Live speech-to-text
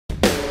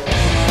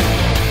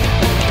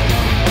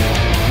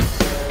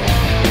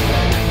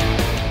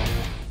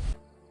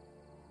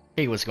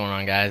Hey, what's going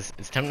on, guys?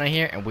 It's Temp Night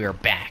here, and we are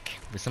back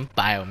with some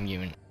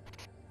Biomutant.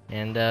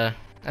 And I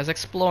was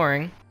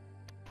exploring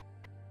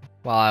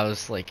while I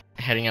was like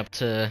heading up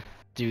to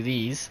do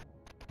these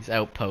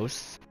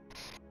outposts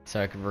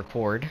so I could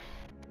record,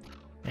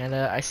 and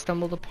I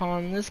stumbled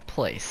upon this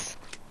place.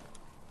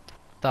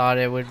 Thought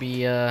it would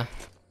be a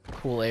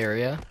cool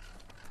area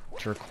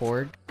to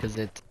record because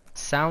it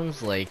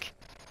sounds like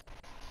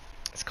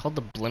it's called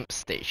the Blimp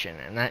Station,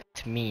 and that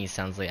to me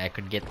sounds like I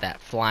could get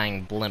that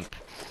flying blimp.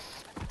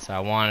 So I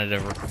wanted to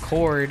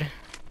record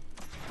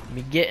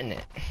me getting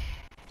it.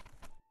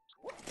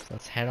 So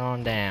let's head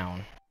on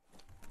down.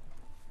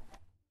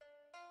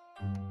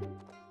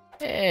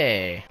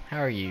 Hey, how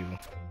are you?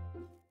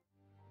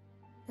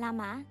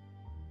 Lama,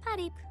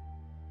 parip.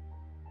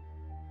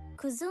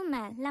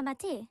 Kuzuma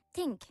lamate,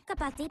 think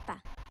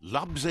kapatipa.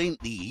 Lubs ain't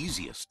the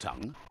easiest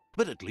tongue,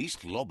 but at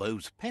least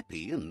Lobo's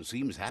peppy and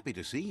seems happy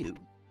to see you.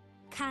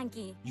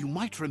 Kangi. You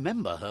might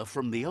remember her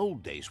from the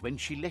old days when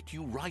she let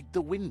you ride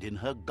the wind in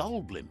her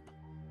gull blimp.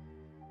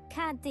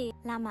 Kadi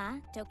lama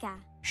toka.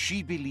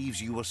 She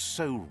believes you are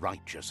so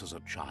righteous as a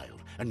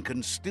child and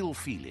can still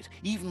feel it,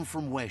 even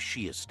from where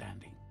she is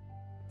standing.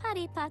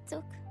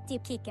 Paripatuk,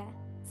 tipkika,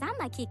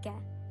 samakika.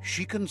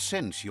 She can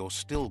sense you're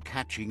still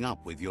catching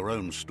up with your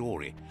own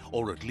story,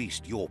 or at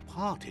least your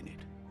part in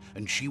it.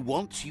 And she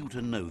wants you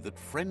to know that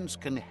friends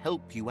can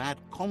help you add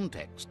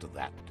context to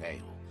that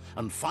tale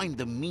and find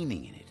the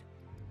meaning in it.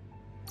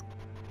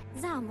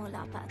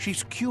 Zamulapa.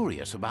 She's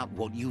curious about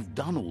what you've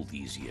done all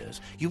these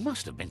years. You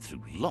must have been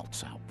through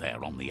lots out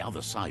there on the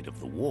other side of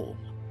the wall.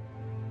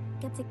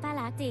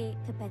 Kaptikpalati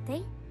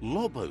kapete.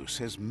 Lobo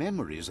says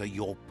memories are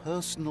your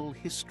personal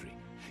history.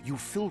 You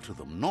filter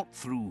them not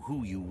through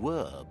who you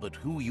were, but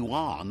who you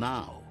are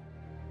now.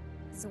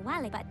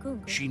 Zwalibat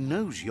kungu. She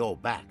knows you're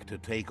back to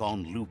take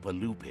on Lupa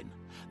Lupin.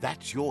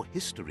 That's your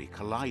history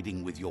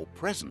colliding with your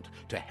present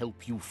to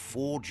help you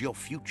forge your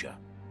future.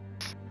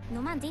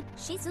 Nomandi,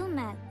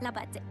 shizuma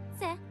labate.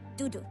 Se,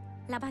 dudu,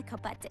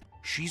 labakapate.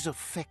 She's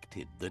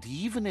affected that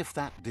even if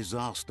that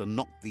disaster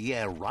knocked the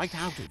air right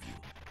out of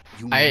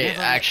you, I never let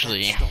that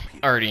actually stop you.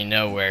 already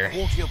know where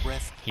Caught your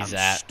breath he's and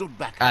at. stood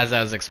back As up.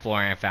 I was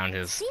exploring, I found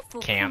his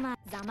camp.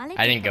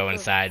 I didn't go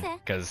inside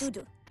because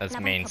that's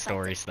main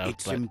story stuff,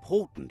 It's but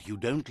important you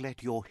don't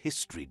let your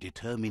history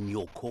determine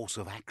your course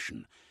of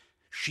action.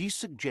 She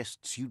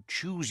suggests you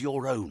choose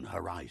your own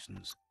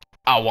horizons.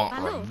 I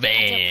want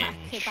revenge.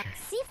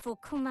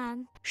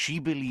 She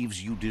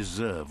believes you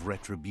deserve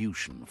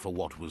retribution for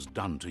what was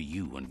done to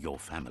you and your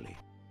family.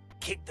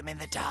 Keep them in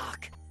the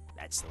dark.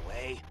 That's the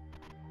way.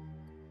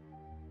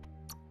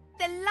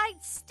 The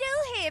light's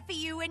still here for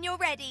you when you're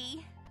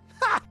ready.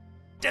 Ha!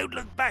 Don't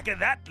look back at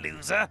that,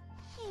 loser.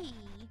 Hey,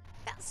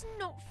 that's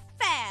not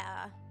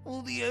fair.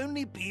 Well, the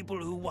only people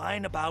who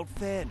whine about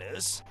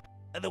fairness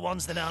are the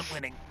ones that aren't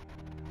winning.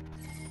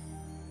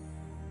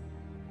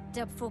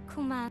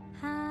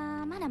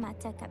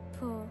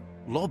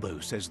 Lobo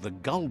says the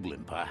gull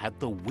blimper had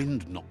the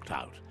wind knocked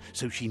out,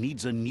 so she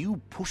needs a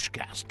new push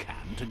gas can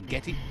to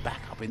get it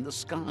back up in the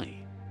sky.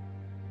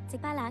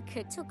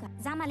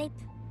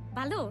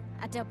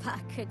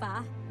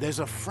 There's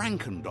a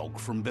franken dog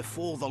from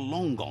before the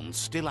long gone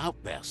still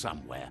out there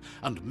somewhere,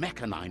 and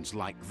mechanines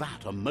like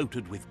that are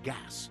motored with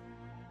gas.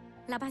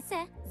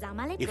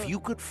 If you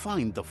could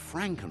find the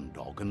franken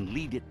dog and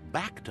lead it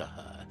back to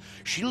her,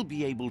 she'll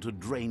be able to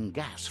drain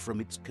gas from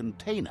its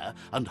container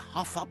and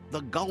huff up the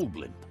gull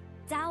blimp.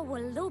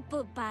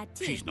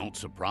 She's not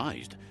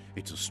surprised.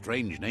 It's a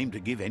strange name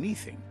to give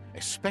anything,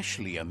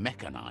 especially a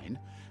mechanine,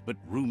 but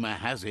rumor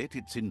has it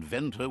its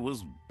inventor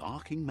was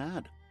barking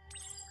mad.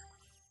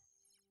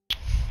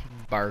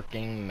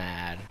 Barking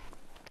mad.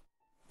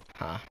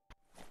 Huh.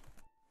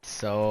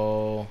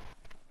 So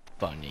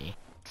funny.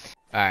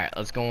 Alright,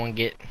 let's go and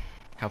get...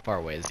 How far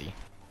away is he?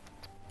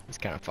 It's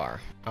kind of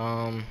far.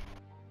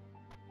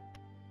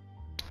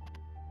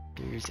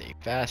 There's a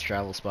fast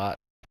travel spot.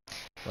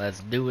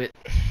 Let's do it.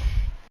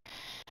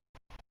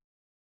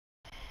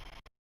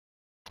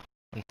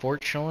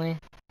 Unfortunately,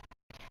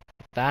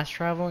 fast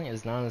traveling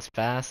is not as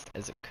fast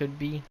as it could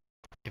be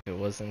if it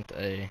wasn't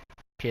a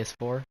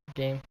PS4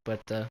 game,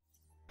 but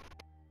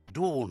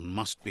Dawn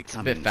must be it's a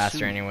coming bit faster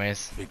soon,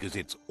 anyways. because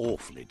it's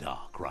awfully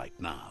dark right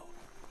now.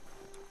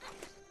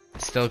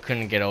 Still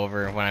couldn't get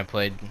over when I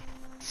played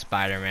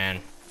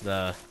Spider-Man,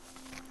 the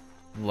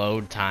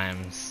load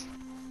times.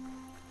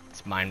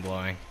 It's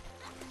mind-blowing.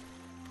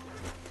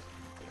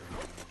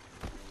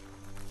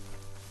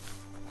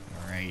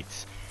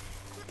 Alright.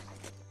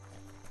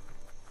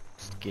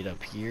 Let's get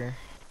up here.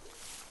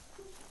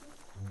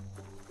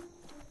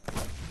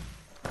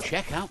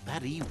 Check out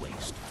that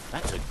e-waste.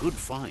 That's a good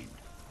find.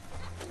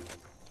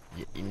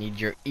 You need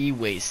your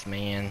e-waste,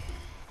 man.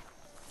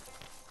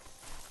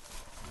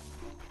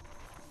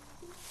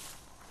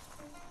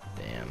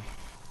 Damn.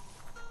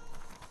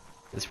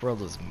 This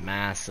world is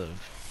massive.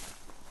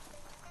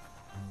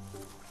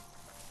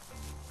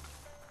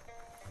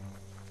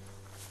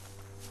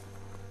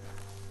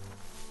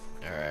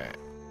 Alright.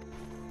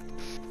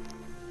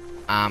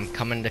 I'm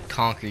coming to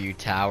conquer you,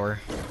 tower.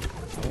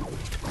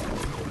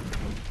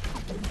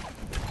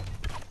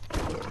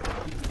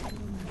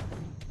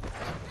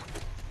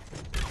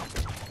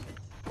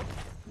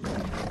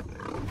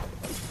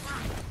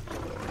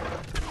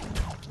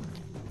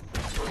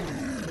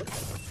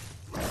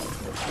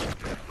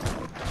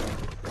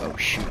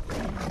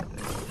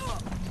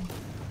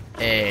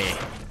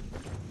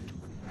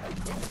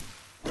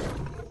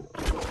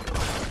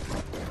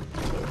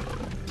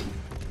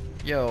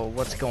 Yo,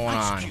 what's going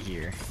on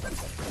here?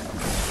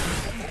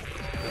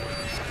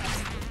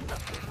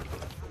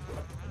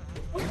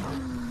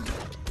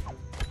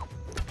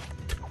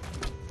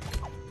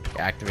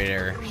 Activate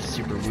our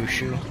super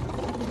wushu.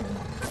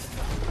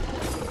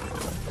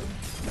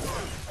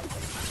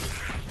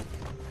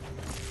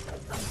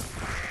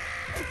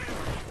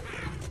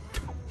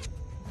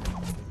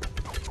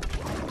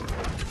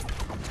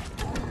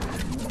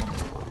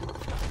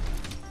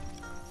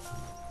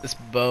 This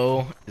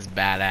bow is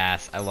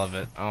badass. I love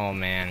it. Oh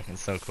man,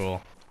 it's so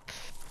cool.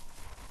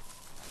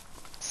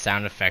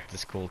 Sound effect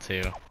is cool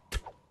too.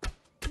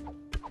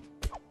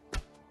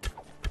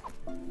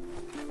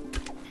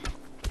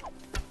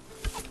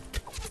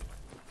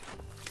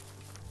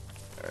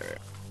 Alright.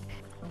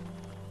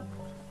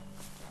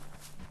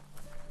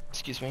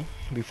 Excuse me.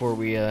 Before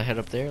we head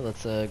up there,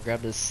 let's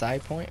grab this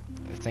side point.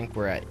 I think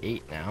we're at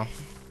 8 now.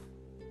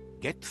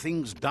 Get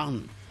things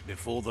done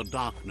before the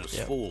darkness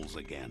falls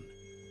again.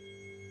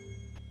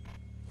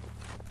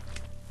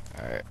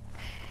 Alright.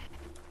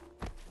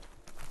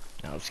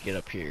 Now let's get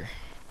up here.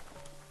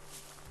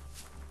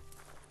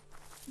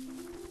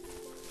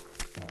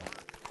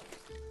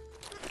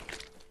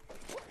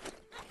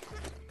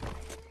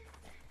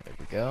 There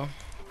we go.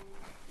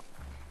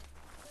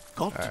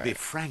 Got to be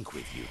frank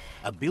with you.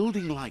 A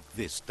building like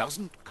this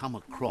doesn't come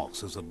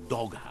across as a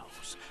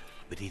doghouse,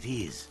 but it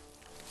is.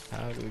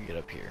 How do we get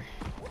up here?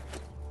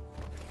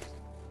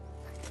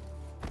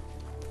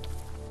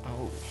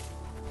 Oh.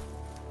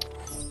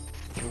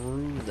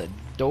 Through the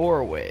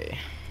doorway.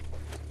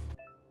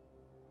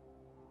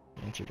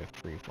 Enter the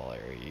free fall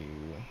area. You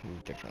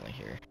move differently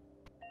here.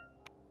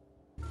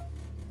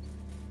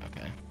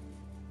 Okay.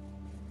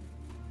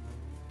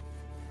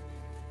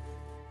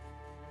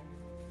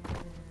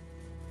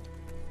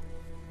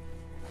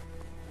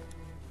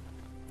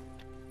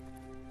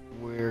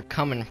 We're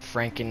coming,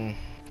 franken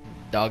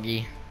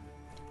doggy.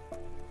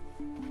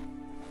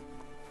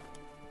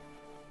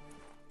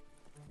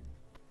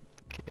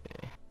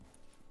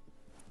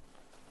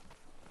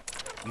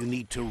 You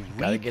need to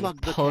Gotta get a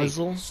replug the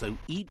puzzle. cables so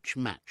each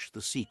match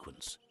the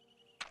sequence.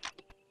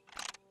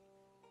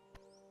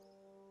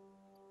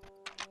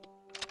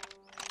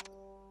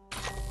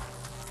 There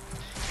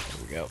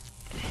we go.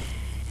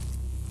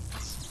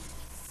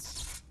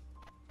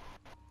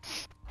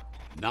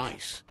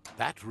 Nice.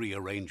 That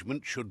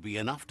rearrangement should be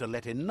enough to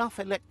let enough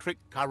electric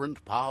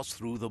current pass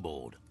through the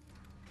board.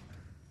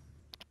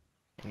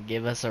 And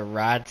give us a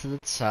ride to the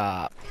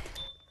top.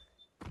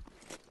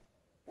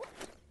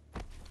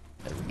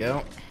 There we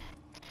go.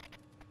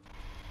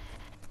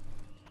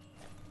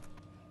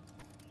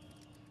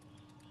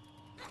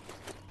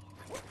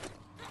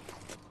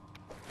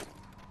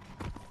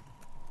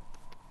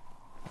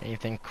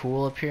 Anything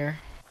cool up here?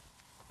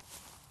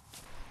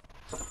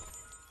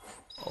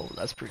 Oh,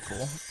 that's pretty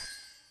cool.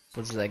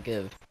 What does that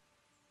give?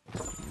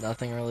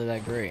 Nothing really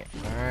that great.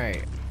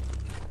 Alright.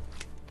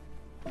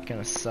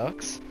 Kinda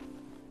sucks.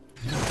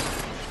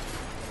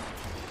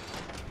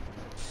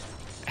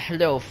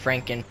 Hello,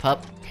 franken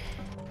pup.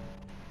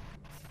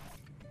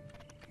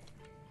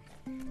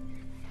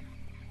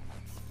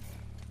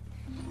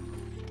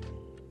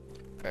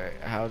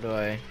 Alright, how do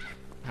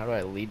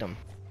I lead them?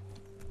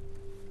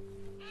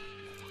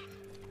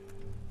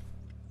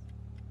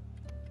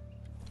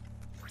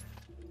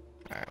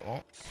 Alright,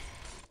 well.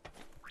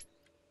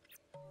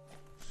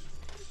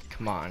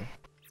 Come on.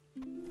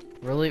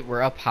 Really?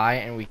 We're up high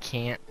and we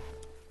can't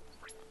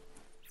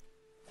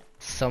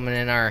summon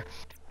in our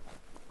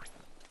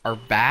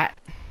bat?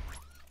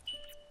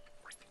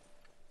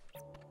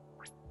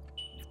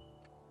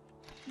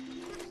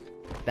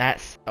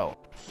 That's... oh,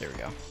 there we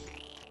go.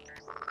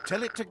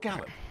 Tell it to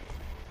gallop.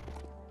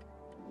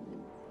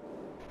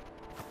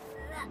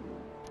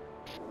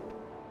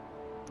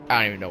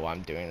 I don't even know why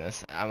I'm doing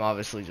this. I'm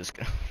obviously just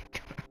gonna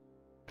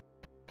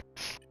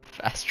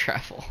fast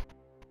travel.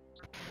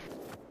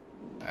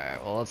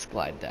 Alright, well, let's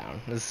glide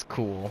down. This is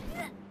cool.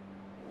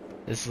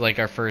 This is like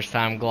our first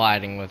time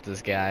gliding with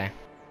this guy.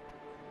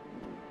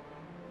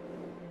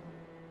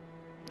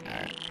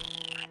 Alright.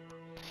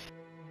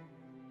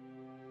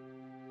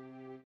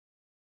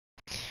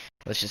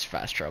 Let's just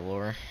fast travel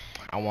over.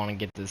 I want to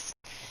get this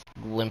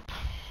limp.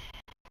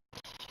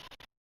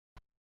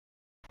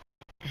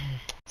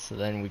 So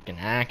then we can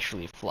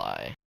actually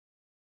fly.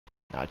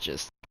 Not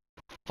just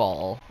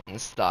fall in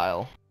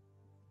style.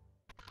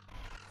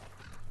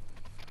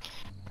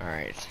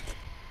 Alright.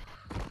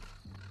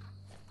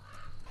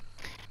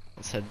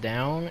 Let's head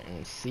down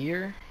and see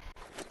her.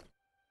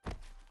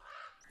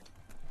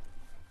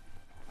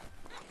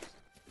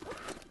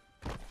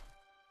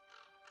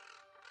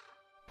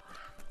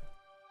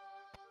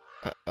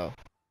 Uh-oh.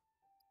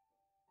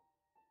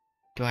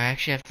 Do I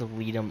actually have to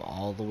lead them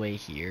all the way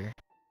here?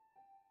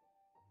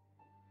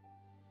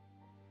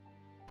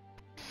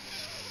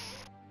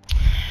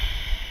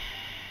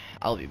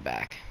 I'll be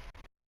back.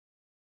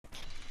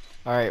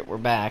 Alright, we're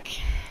back.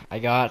 I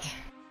got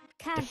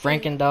the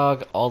franken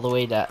dog all the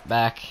way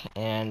back,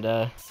 and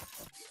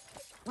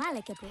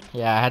Walakabu.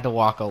 yeah, I had to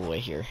walk all the way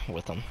here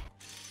with him.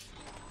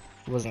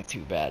 It wasn't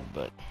too bad,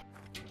 but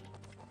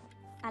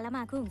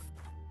Palama Kung.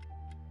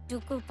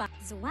 Dukupa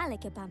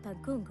Zualeke Pampa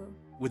Kungu.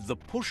 With the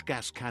push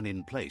gas can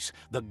in place,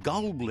 the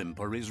gull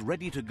blimper is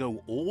ready to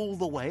go all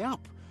the way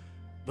up.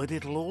 But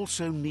it'll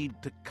also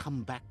need to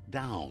come back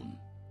down.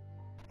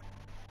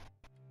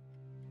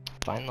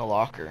 Find the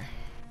locker.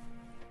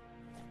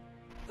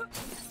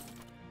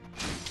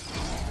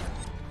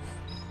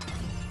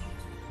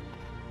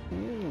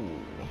 Ooh.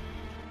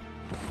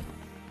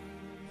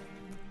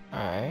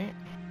 Alright.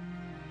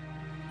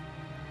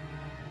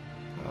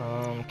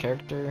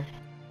 Character.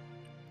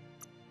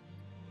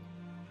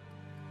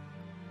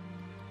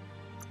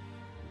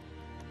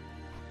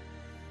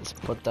 Let's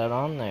put that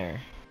on there.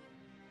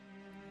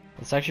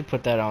 Let's actually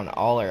put that on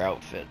all our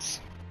outfits.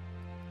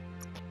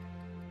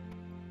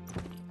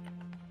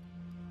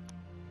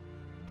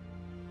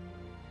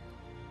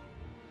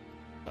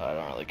 I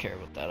don't really care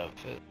about that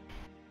outfit.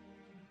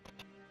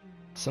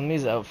 Some of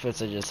these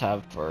outfits I just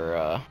have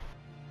for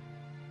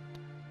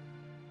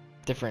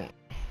different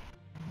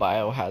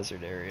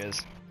biohazard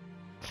areas.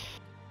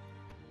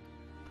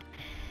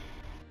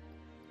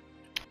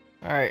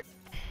 Alright.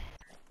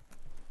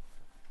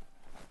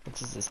 What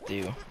does this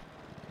do?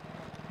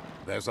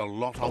 There's a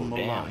lot on the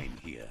line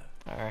here.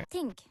 Alright.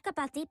 Think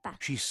Kapatipa.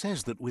 She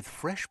says that with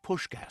fresh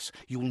push gas,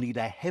 you'll need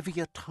a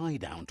heavier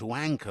tie-down to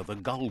anchor the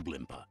gull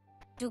blimper.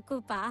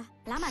 Dukupa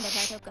Lama de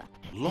Vetoka.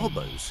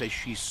 Lobo says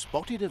she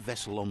spotted a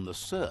vessel on the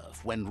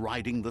surf when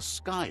riding the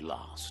Sky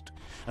last,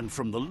 and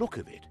from the look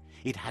of it,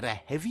 it had a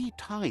heavy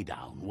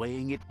tie-down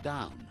weighing it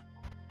down.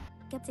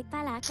 Gapsik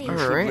Palak. You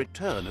should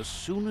return as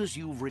soon as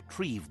you've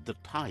retrieved the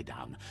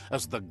tie-down,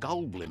 as the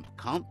gull blimp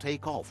can't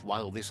take off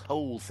while this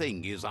whole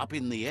thing is up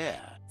in the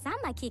air.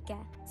 Sama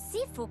Kika.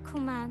 Sifu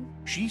Kuman.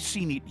 She's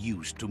seen it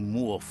used to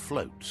moor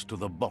floats to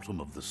the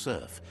bottom of the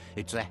surf.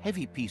 It's a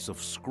heavy piece of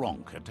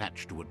skronk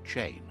attached to a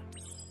chain.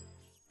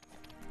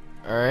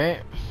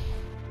 Alright.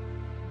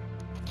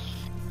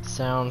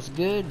 Sounds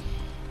good.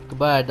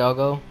 Goodbye,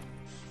 doggo.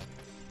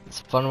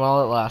 It's fun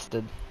while it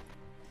lasted.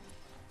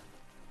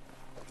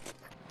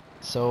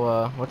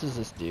 So, what does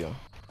this do?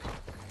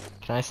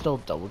 Can I still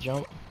double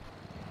jump?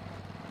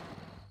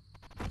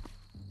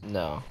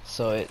 No.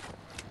 So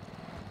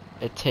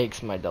it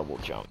takes my double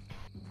jump.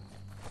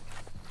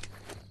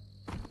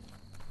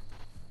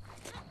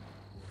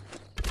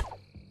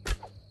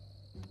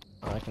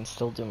 I can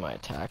still do my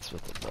attacks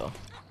with it though.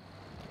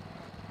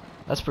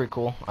 That's pretty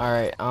cool.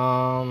 Alright,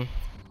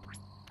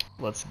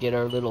 let's get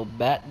our little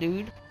bat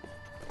dude.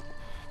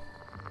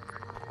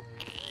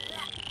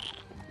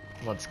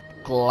 Let's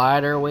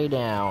glide our way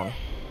down.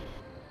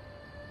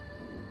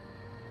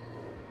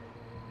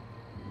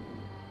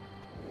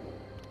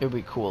 It would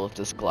be cool if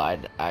this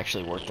glide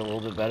actually worked a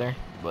little bit better,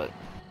 but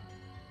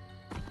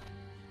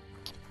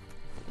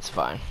it's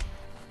fine.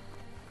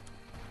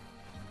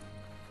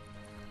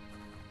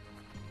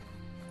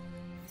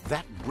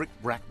 That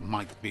bric-brac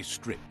might be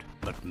stripped,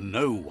 but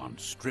no one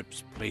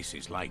strips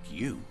places like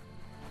you.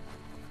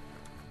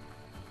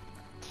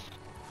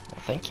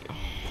 Well, thank you.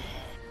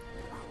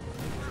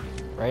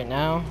 Right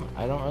now,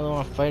 I don't really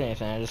want to fight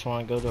anything. I just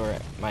want to go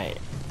to my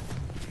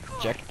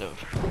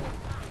objective.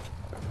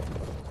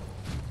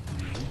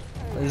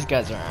 These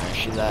guys aren't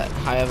actually that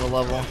high of a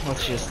level.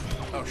 Let's just...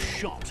 A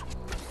shot.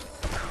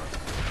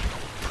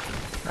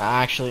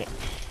 Actually,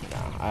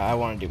 no. I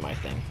want to do my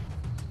thing.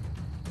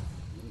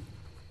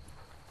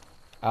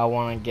 I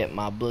want to get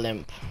my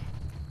blimp.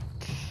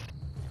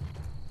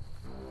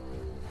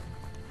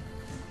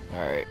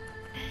 Alright.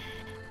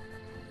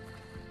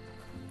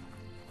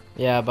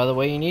 Yeah, by the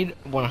way, you need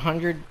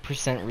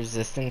 100%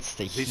 resistance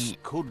to heat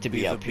to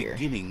be up here. This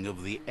could be the beginning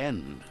of the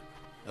end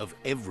of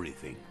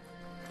everything.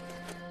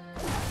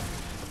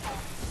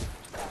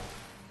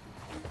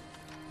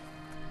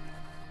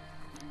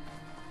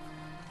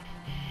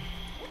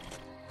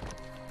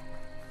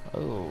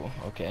 Oh,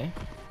 okay.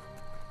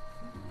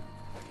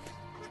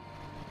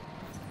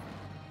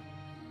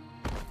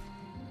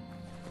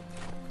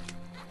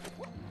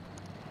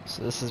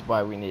 So this is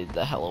why we need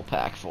the Hello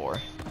Pack for.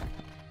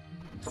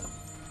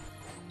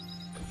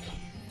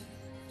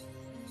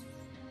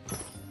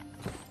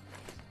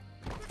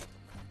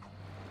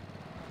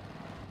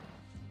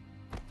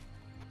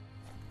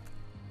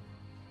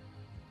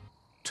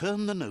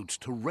 Turn the notes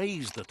to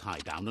raise the tie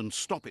down and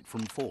stop it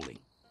from falling.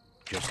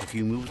 Just a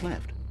few moves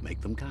left.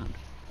 Make them count.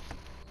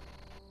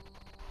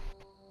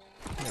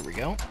 There we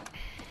go.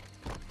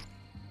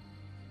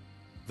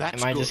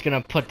 That's Am I good. just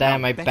gonna put that Now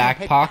in my better back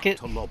head pocket?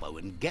 Back to Lobo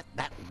and get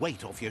that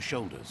weight off your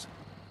shoulders.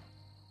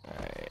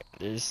 Alright,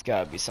 there's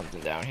gotta be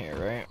something down here,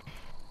 right?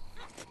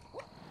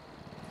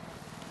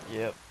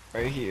 Yep,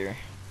 right here.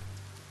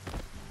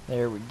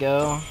 There we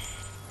go.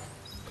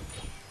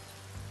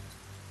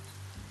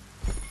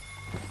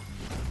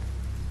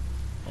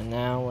 And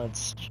now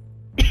let's...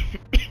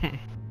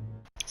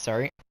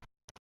 Sorry.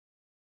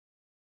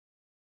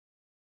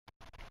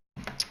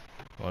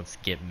 Let's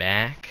get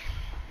back.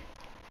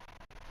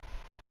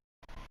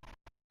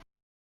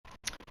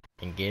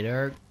 And get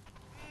our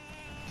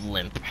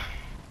blimp.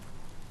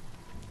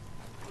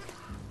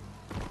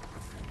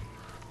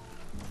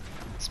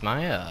 Is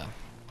my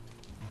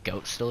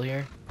goat still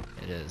here?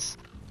 It is.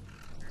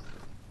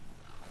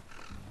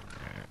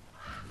 Alright.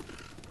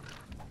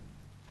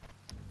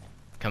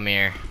 Come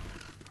here.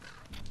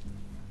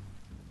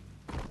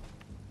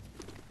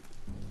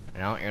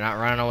 No, you're not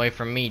running away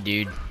from me,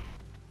 dude.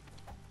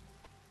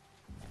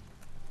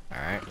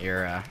 Alright,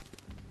 you're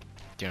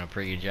doing a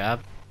pretty good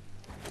job.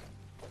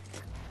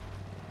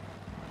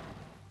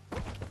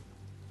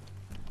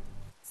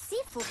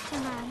 Seafood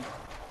command.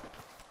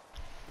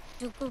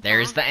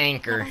 There's the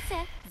anchor.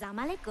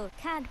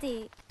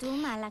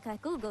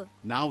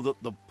 Now that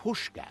the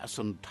push gas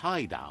and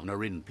tie down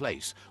are in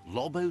place,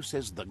 Lobo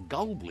says the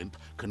gull blimp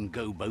can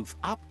go both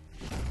up.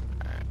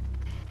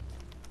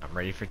 I'm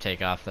ready for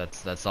takeoff.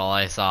 That's all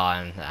I saw,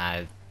 and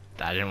I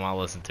didn't want to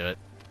listen to it.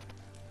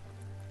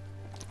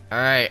 All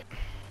right,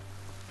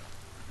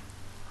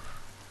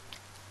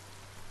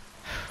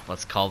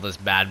 let's call this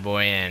bad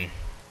boy in.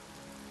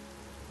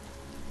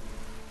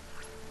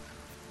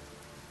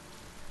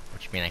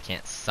 Which means I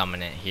can't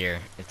summon it here.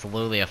 It's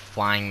literally a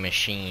flying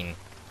machine.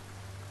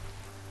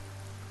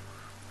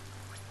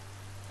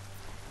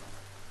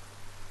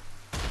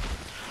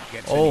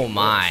 Oh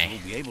my!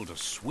 We'll be able to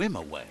swim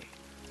away.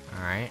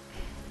 All right.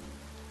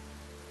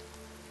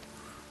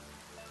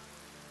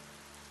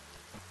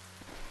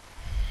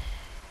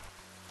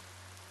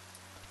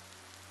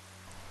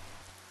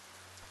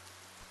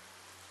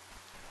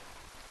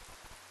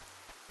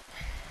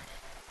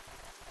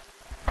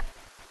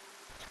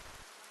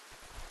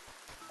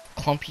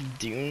 Clumpy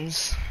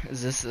dunes?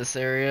 Is this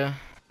area?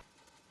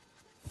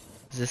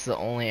 Is this the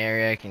only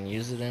area I can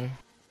use it in?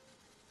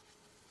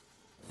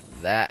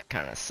 That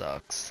kind of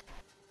sucks.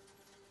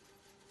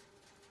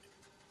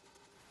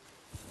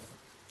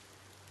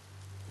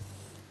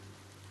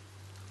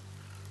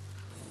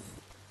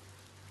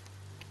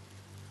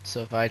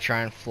 So if I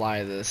try and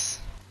fly this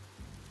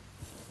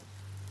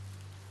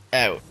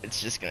out,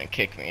 it's just gonna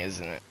kick me,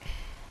 isn't it?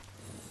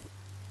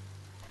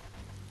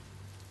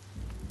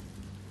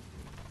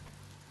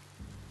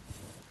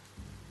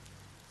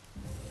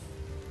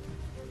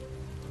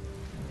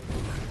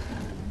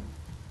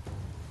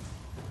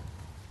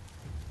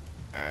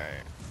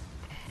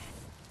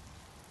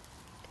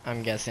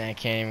 I'm guessing I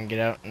can't even get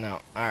out. No.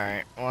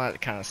 Alright. Well, that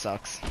kind of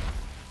sucks.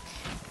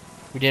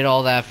 We did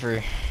all that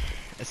for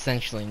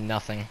essentially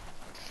nothing.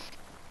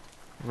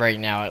 Right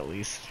now, at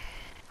least.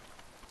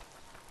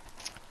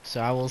 So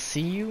I will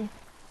see you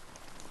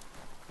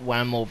when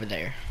I'm over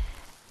there.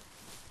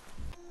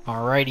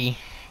 Alrighty.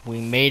 We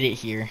made it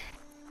here.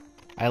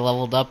 I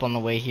leveled up on the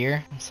way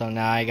here. So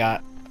now I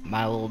got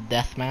my little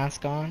death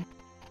mask on.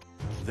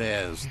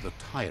 There's the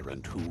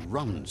tyrant who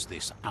runs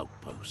this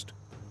outpost.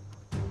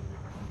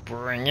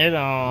 Bring it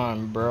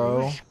on,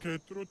 bro.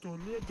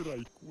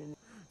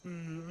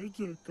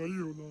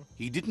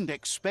 He didn't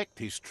expect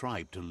his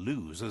tribe to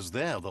lose, as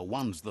they're the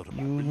ones that...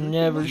 You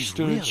never His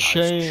stood a realized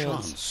chance.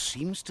 chance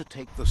seems to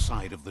take the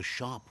side of the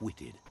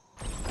sharp-witted.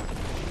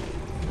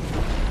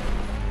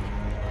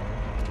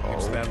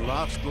 It's their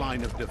last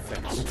line of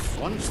defense.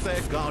 Once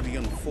their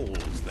guardian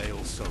falls,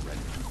 they'll surrender.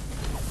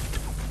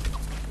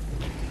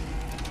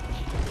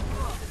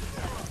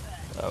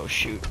 Oh,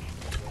 shoot.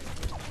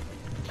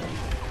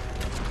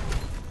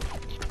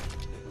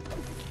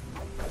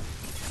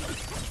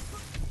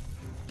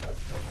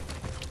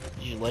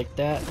 Did you like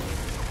that?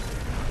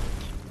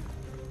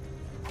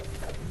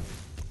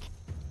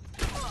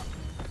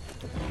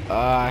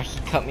 He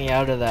cut me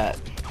out of that.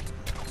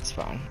 It's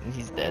fine.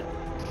 He's dead.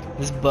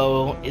 This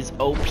bow is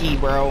OP,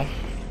 bro.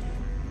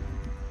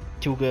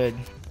 Too good.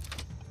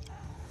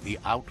 The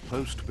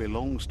outpost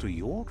belongs to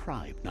your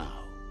tribe now.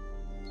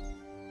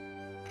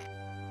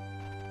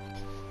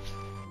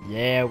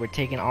 Yeah, we're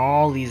taking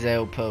all these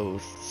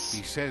outposts.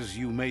 He says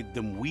you made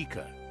them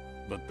weaker,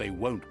 but they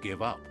won't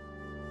give up.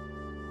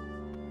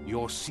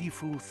 Your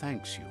Sifu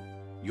thanks you.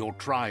 Your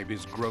tribe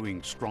is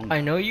growing stronger.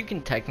 I know you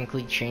can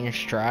technically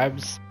change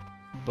tribes,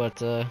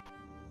 but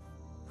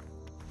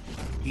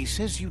He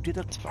says you did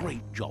a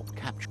great job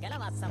capturing.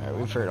 alright,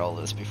 we've heard all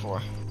this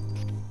before.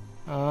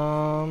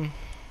 Now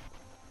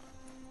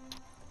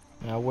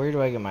where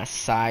do I get my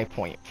psi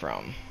point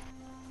from?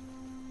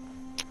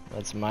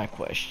 That's my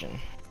question.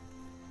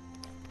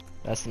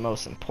 That's the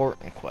most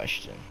important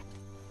question.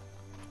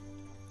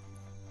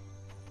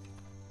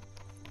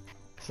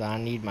 Cause I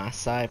need my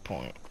psi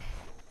point.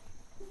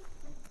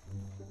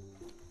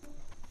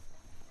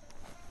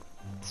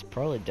 It's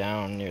probably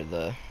down near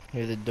the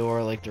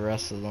door like the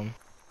rest of them.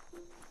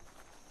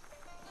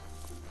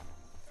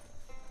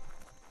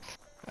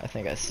 I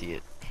think I see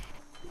it.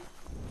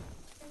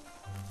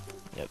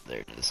 Yep, there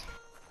it is.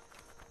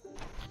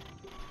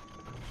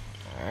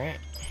 Alright.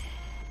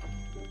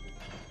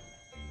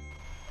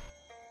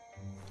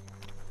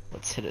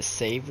 Let's hit a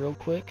save real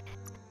quick.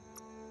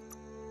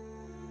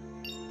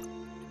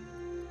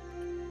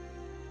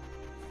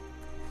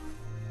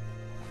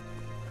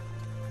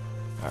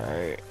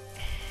 Alright.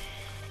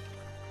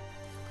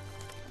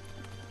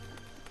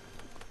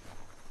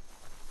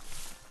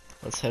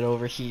 Let's head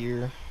over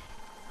here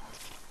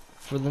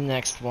for the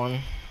next one.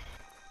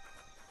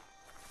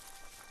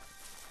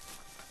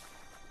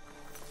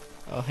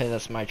 Oh, hey,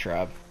 that's my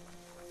tribe.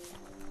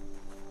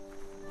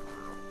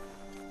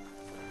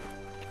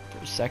 For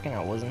a second,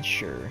 I wasn't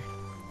sure.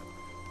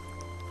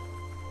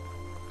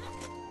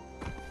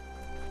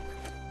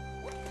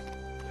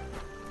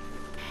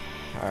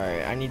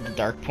 Alright, I need the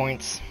dark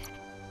points.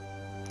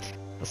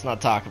 Let's not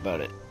talk about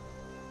it.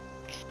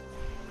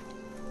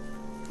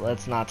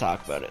 Let's not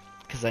talk about it,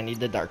 because I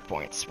need the dark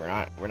points. We're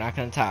not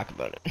gonna talk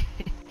about it.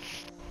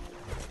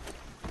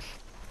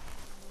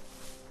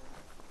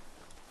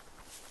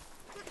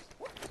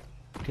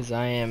 Because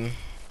I am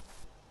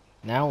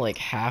now like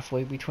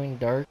halfway between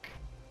dark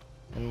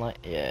and light.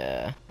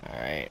 Yeah,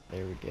 alright,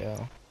 there we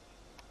go.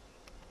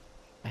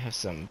 I have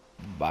some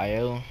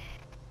bio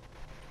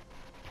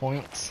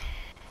points.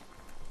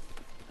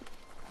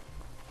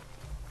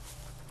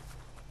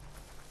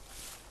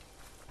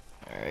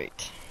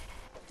 Alright.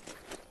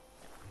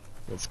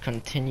 Let's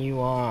continue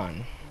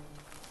on.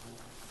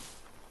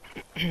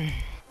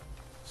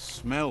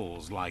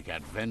 Smells like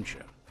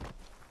adventure.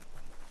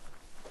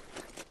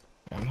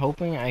 I'm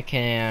hoping I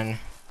can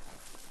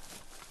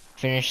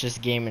finish this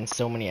game in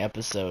so many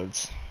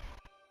episodes.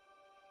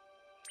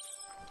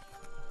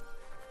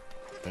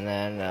 And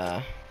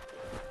then,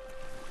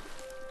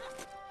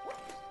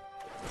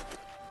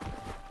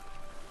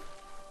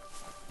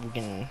 we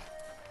can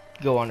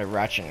go on to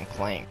Ratchet and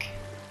Clank.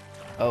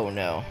 Oh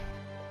no.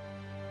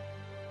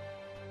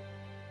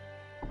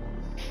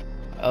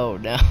 Oh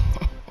no.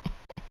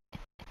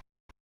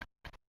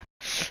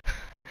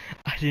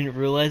 I didn't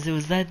realize it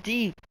was that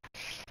deep.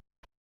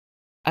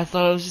 I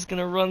thought I was just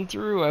gonna run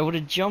through. I would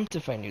have jumped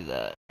if I knew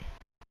that.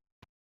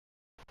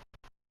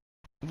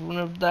 I wouldn't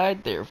have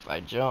died there if I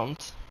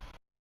jumped.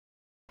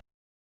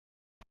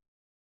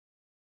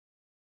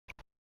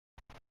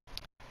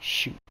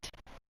 Shoot.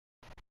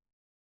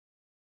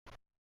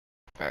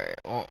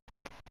 Alright, well,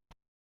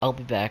 I'll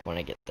be back when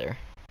I get there.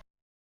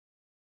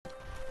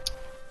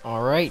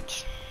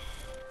 Alright.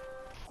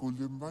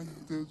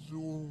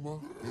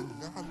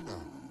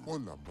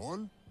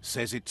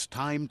 Says it's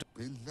time to...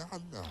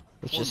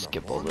 Let's just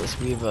skip all this.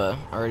 We've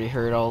already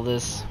heard all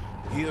this.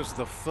 Here's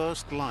the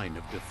first line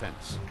of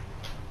defense.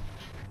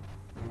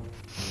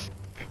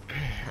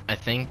 I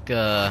think,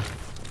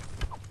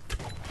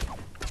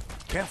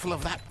 Careful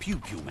of that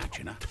pew-pew,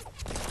 Machina.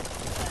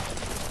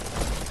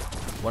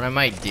 what I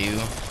might do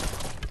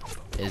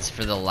is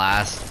for the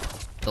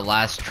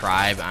last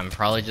tribe, I'm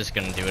probably just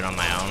gonna do it on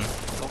my own.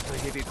 Got to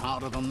hit it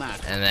harder than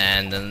that. And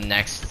then the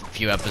next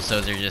few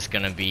episodes are just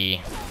gonna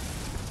be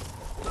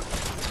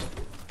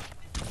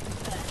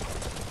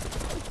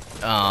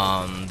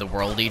the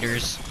world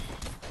eaters,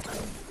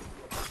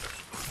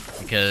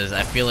 because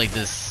I feel like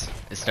this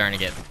is starting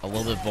to get a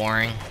little bit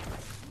boring,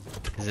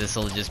 because this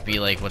will just be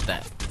like what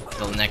the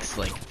next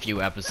like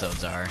few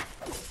episodes are.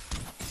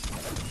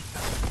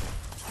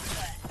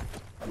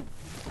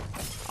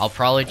 I'll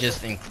probably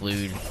just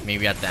include,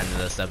 maybe at the end of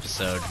this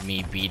episode,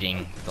 me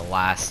beating the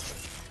last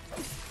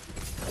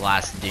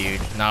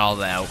dude, not all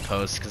the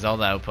outposts, because all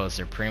the outposts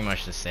are pretty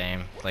much the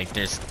same. Like,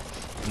 there's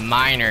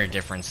minor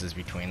differences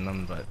between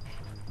them, but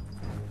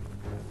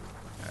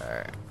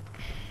alright.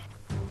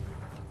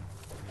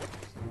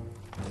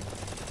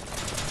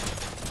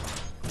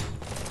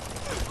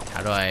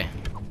 How do I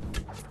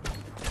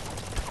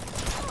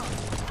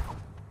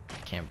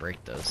can't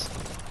break those.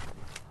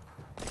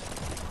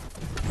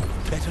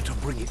 Better to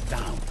bring it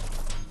down.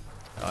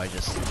 Oh, I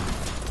just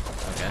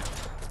okay.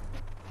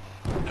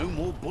 No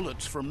more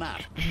bullets from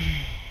that.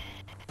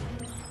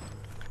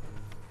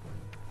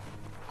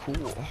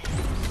 Cool.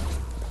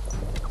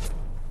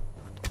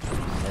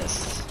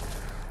 Missed.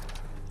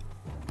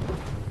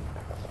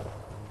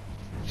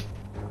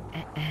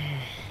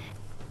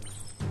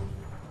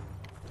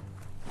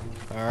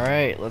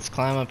 Alright, let's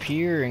climb up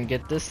here and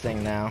get this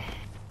thing now.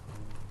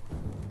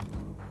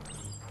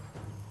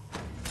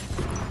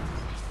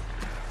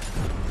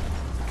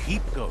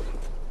 Keep going.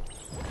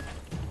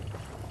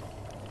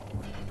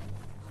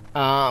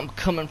 I'm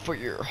coming for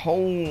your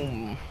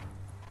home.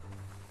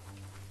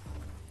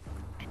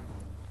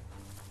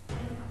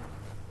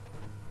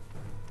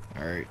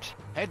 Alright.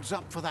 Heads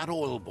up for that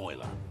oil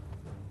boiler.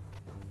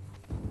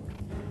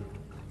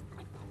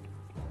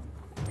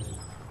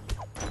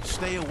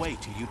 Stay away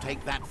till you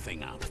take that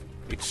thing out.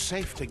 It's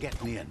safe to get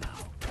near now.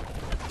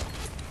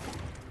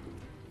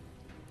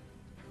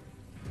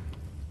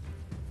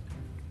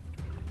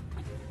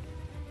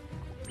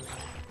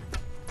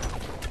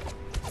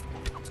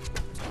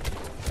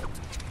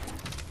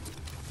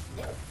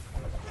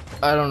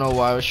 I don't know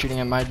why I was shooting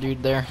at my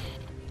dude there.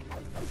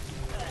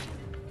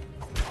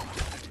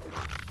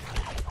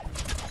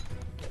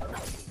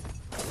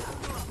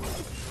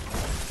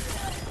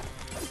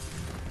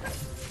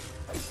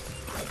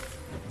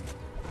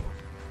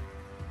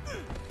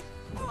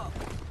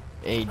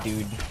 Hey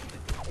dude,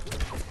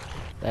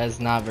 that is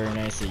not very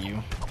nice of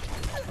you.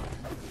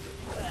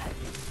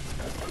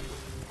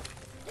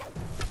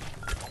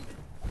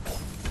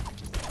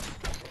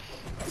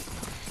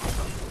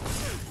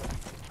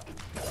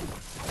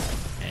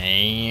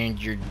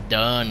 And you're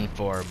done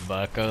for,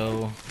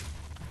 bucko.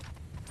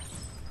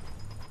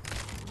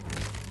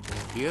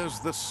 Here's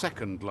the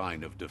second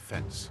line of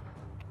defense.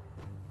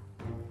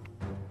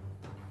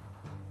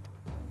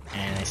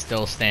 And they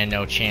still stand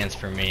no chance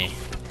for me.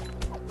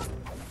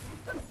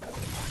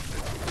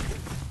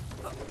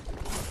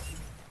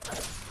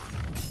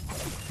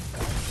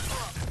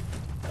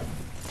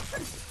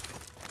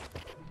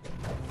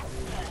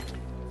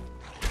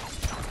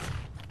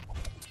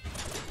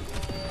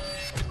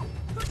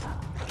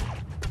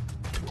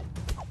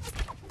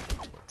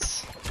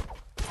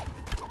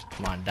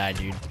 Come on, die,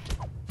 dude.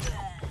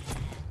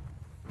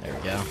 There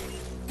we go.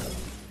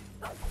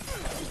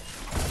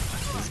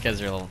 These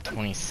guys are level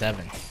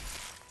 27.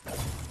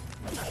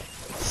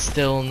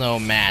 Still no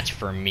match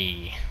for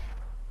me.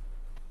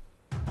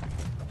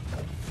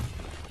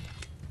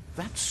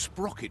 That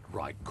sprocket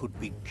ride could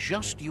be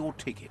just your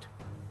ticket.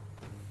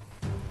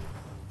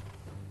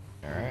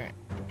 Alright.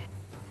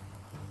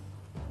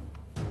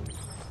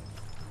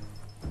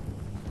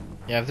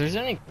 Yeah, if there's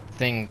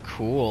anything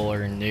cool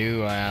or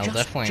new, I'll Just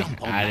definitely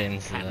jump on add that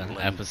into handle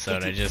the and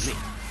episode. hit I it flick.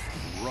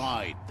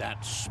 Ride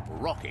that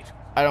sprocket.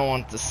 don't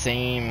want the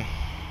same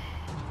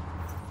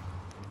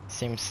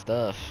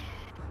stuff.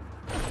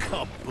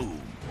 Kaboom!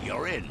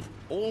 You're in.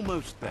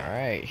 Almost there.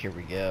 Alright, here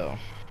we go.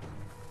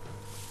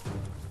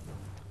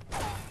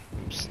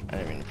 Oops, I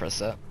didn't mean to press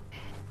that.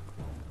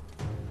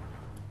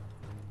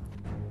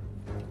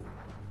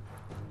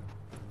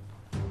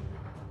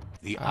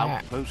 The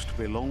Alright. outpost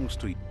belongs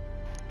to you.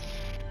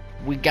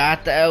 We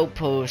got the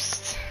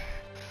outpost.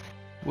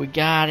 We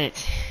got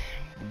it.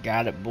 We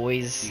got it,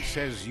 boys He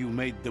says you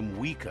made them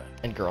weaker,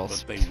 and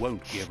girls. but they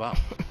won't give up.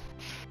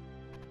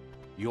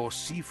 Your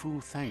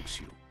Sifu thanks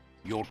you.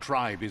 Your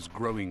tribe is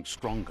growing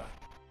stronger.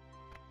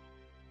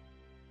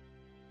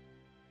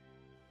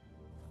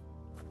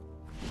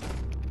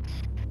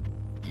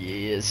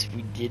 Yes,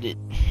 we did it.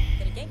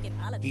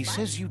 He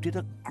says you did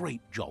a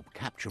great job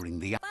capturing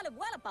the...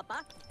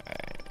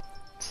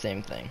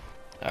 Same thing.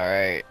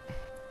 Alright.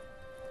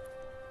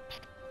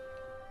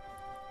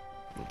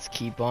 Let's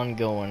keep on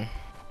going.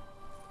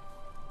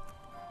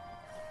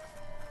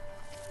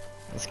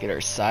 Let's get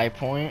our side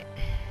point.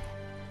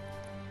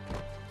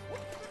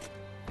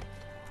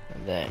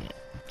 And then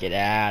get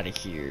out of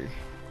here.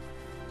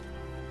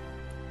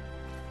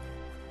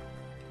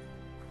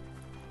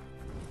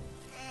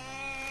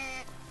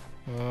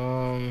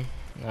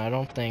 I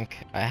don't think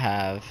I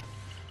have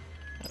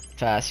a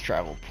fast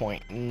travel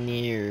point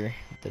near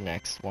the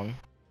next one.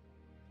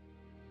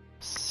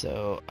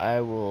 So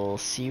I will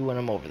see you when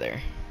I'm over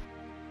there.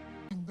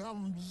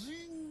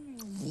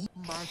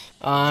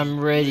 I'm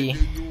ready.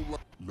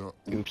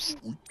 Oops.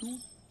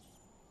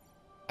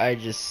 I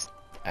just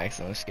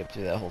accidentally skipped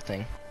through that whole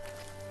thing.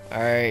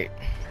 Alright.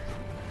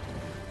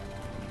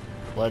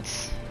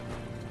 Let's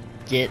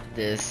get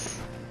this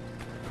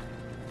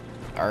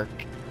arc.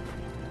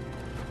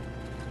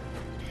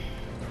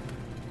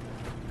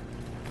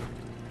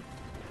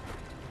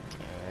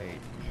 Alright.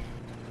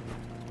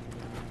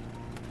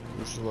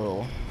 This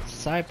little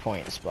side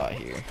point spot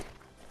here.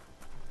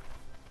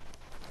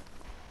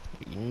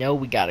 You know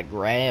we gotta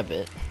grab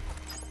it.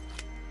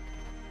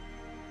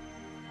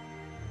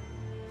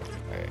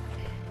 Alright.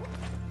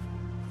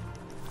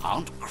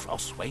 Aren't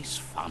crossways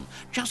fun?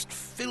 Just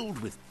filled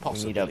with Meet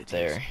possibilities. up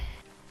there.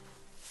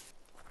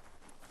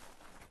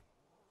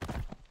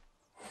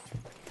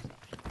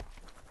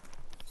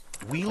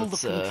 Wheel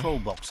Let's, the control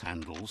box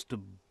handles to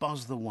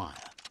buzz the wire.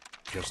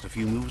 Just a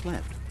few moves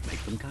left.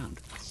 Make them count.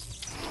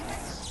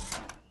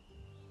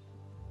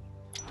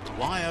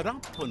 Wired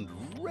up and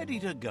ready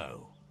to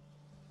go.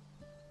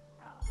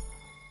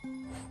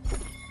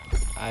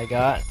 I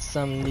got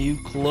some new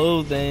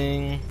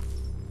clothing.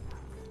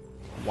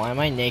 Why am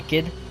I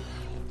naked?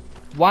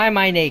 Why am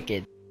I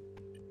naked?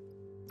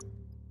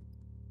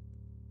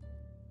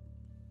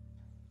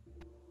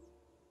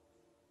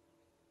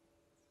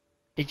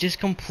 It just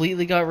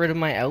completely got rid of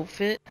my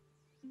outfit?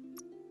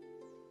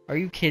 Are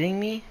you kidding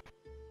me?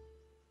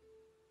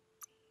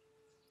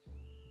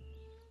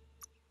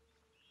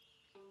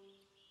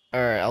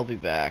 Alright, I'll be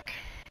back.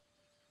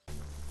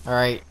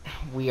 Alright,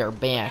 we are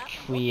back.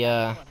 We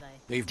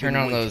They've turned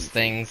been on those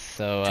waiting for things,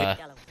 so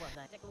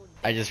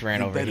I just ran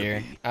you. over Better here.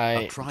 be. I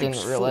A tribe's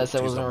didn't realize I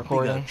fort is wasn't a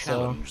recording, bigger so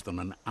challenge than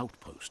an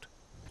outpost.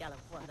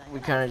 we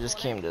kind of just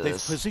came to They've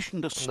this.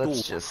 positioned a store.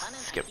 Let's just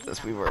skip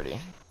this. We've already.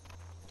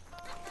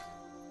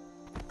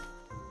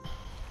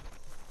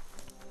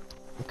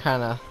 I'm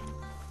kind of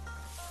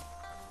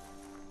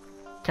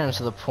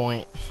to the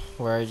point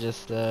where I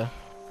just I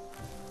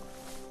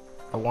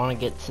want to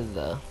get to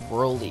the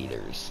world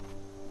eaters.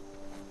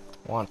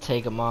 I want to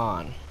take them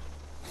on.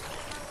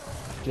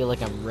 I feel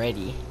like I'm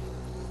ready.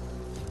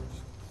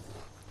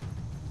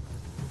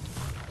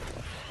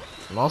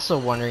 I'm also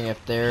wondering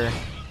if their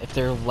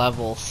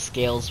level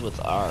scales with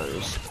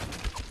ours.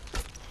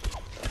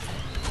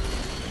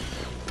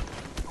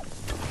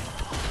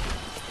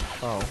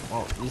 Oh,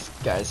 well, these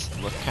guys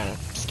look kind of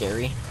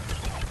scary.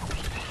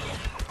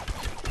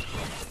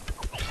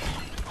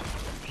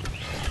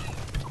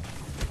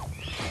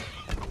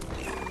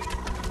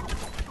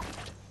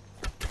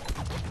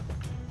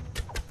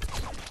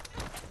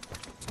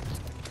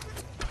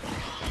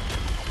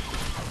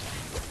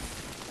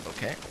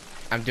 Okay.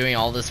 I'm doing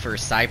all this for a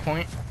side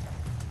point.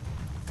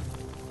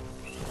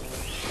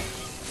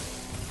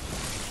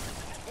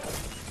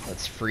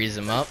 Let's freeze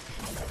him up.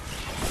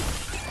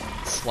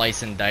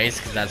 Slice and dice,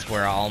 because that's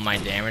where all my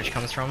damage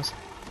comes from.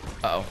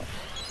 Uh-oh.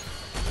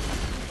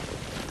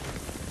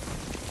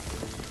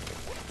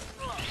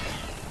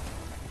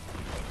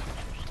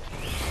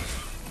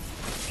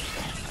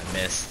 I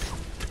missed.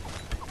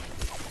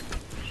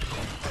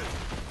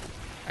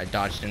 I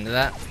dodged into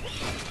that.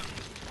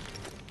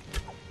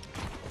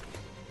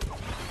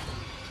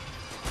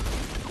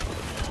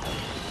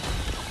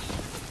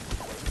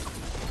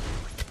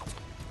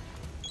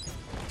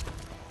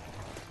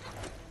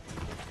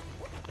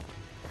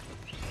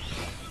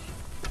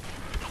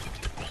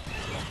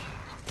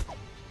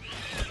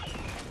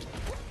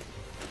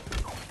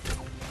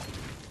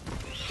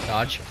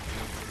 Dodge.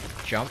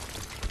 Jump.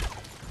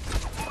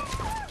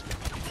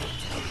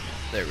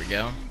 There we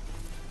go.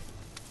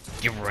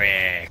 Get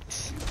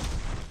wrecked.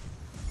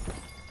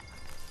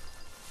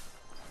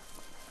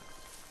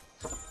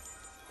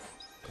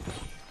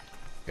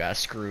 Got a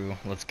screw.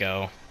 Let's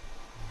go.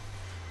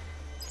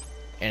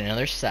 And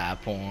another side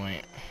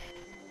point.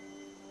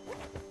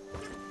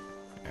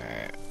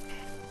 Alright.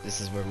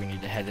 This is where we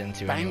need to head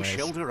into Bank anyways.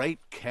 Shelter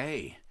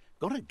 8K.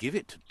 Gotta give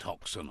it to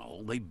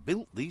Toxanol. They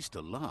built these to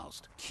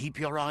last. Keep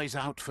your eyes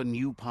out for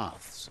new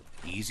paths.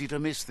 Easy to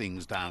miss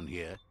things down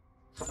here.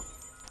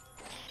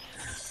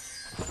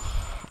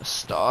 A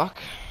stock.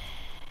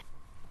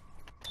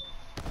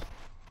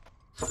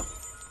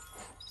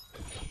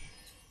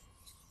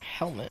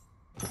 Helmet.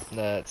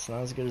 That's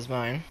not as good as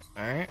mine.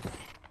 Alright.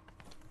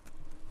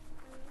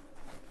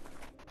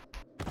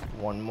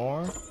 One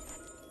more.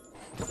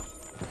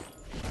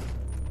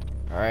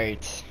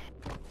 Alright.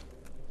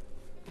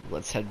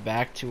 Let's head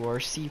back to our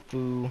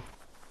Sifu.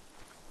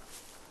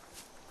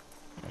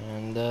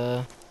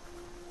 And,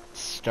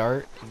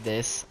 start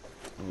this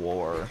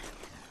war.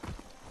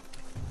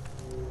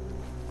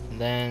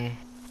 And then,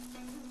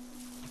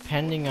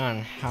 depending on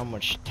how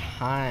much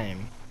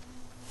time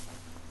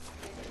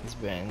it's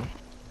been,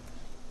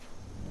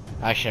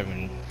 actually I've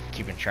been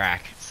keeping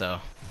track,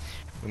 so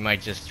we might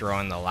just throw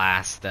in the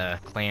last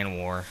clan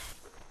war.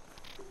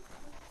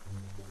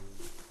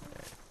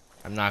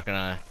 I'm not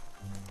gonna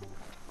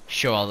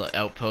show all the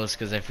outposts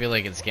because I feel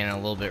like it's getting a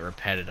little bit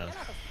repetitive.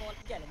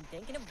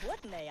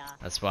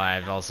 That's why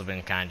I've also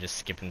been kind of just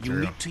skipping You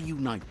through. need to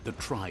unite the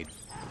tribe.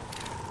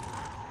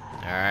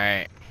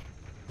 Alright.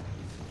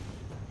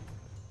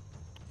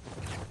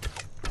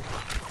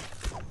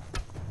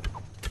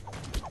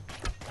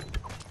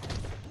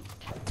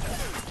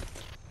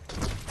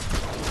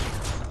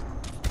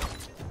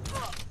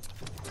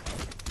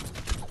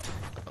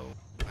 Oh,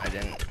 I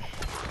didn't.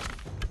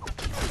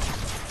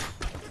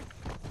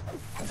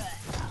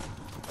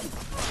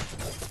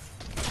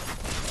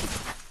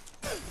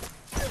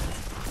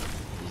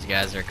 These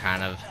guys are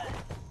kind of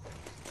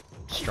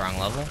strong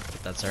level,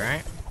 but that's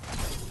alright.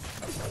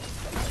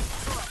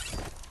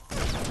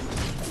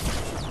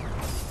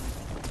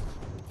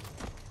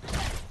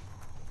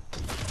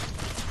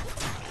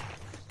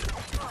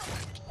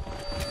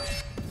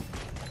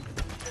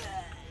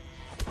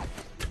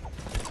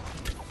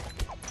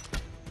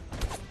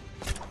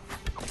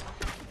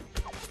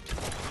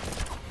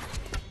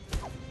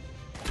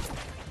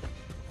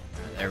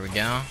 There we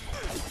go.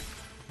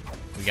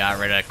 We got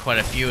rid of quite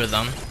a few of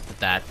them with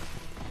that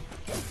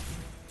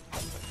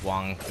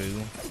Wong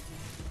Fu.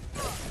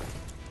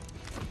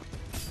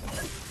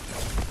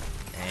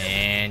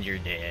 And you're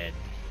dead.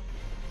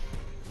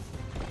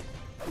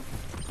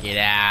 Get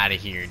out of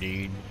here,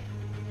 dude.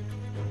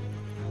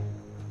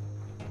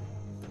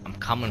 I'm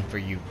coming for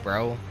you,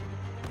 bro.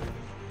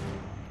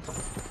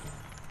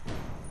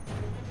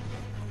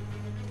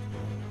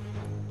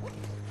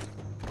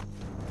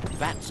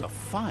 That's a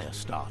fire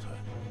starter.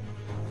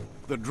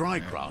 The dry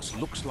grass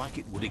looks like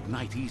it would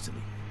ignite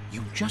easily.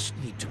 You just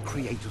need to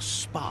create a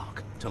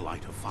spark to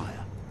light a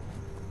fire.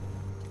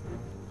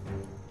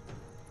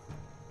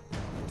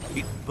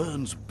 It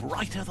burns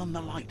brighter than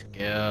the light.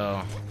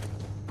 Go.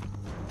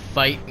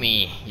 Fight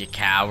me, you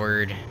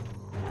coward.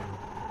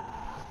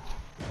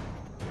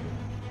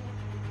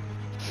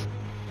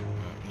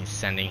 He's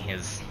sending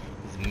his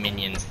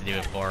minions to do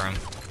it for him.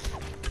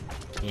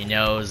 He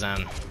knows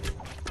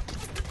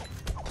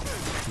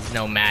he's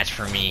no match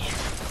for me.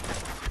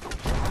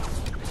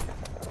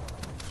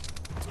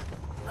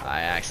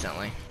 I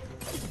accidentally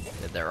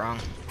did that wrong.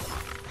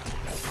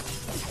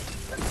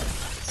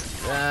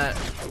 Let's do that.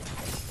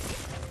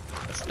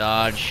 Let's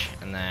dodge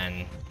and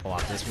then pull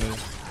off this move.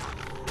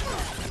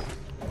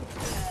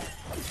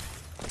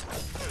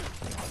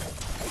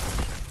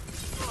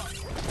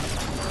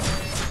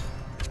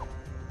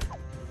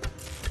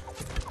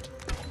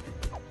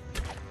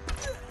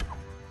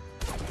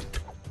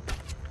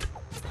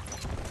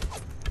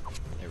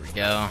 There we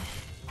go.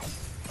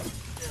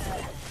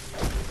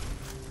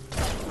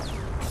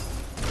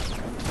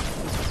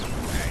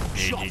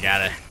 Dude, you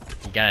gotta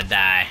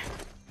die.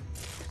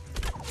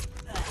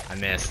 I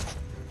missed.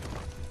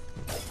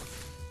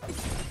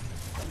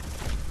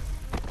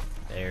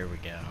 There we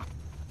go.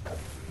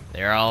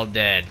 They're all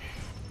dead.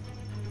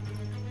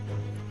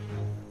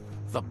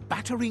 The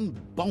battering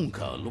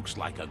bonker looks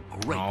like a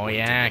great Oh way to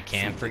yeah, get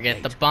can't through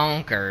forget the gate.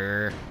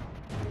 bunker.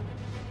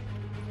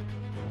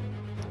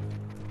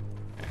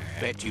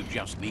 Bet you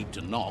just need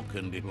to knock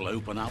and it'll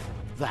open up.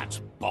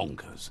 That's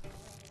bonkers.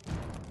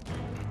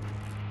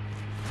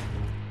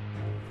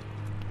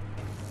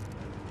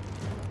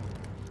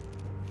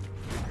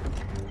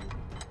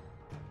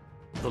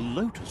 The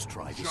Lotus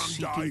tribe is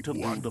seeking to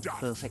build a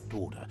perfect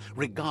order,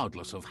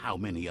 regardless of how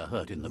many are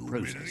hurt in the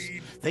process.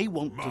 They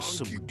want to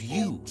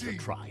subdue the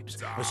tribes,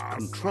 as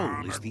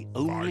control is the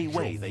only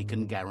way they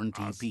can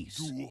guarantee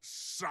peace.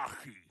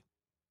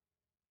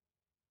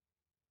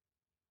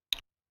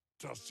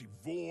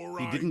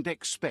 He didn't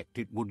expect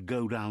it would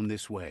go down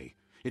this way.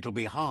 It'll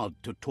be hard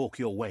to talk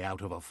your way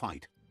out of a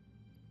fight.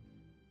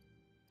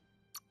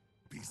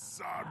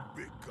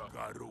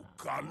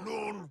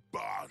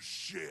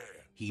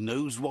 He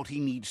knows what he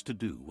needs to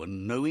do,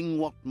 and knowing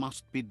what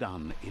must be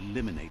done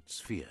eliminates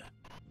fear.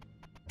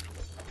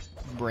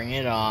 Bring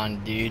it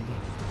on, dude.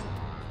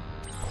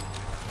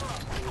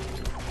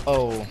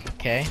 Oh,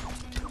 okay.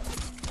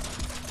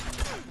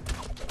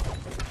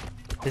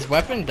 His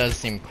weapon does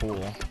seem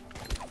cool.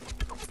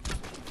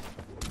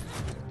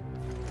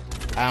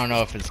 I don't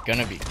know if it's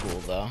gonna be cool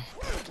though.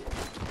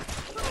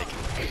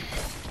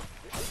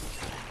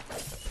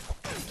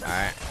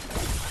 Alright.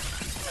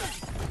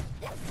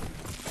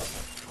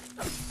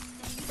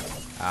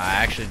 I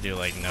actually do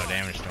like no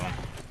damage to him.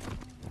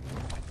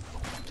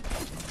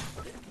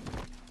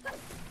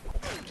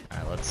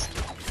 Alright, let's...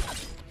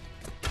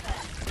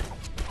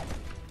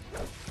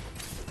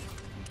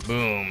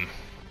 Boom.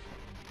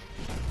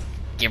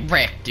 Get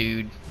wrecked,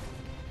 dude.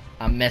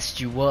 I messed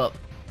you up.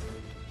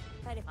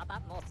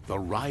 The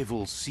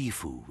rival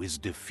Sifu is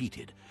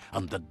defeated,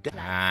 and the death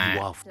Alright,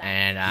 you are...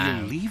 and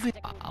He'll leave it...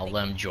 I'll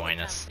let him join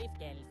us.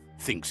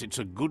 Thinks it's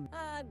a good...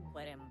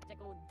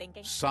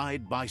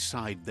 Side by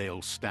side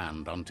they'll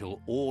stand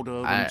until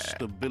order and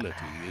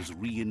stability is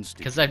reinstated.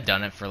 Because I've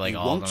done it for like He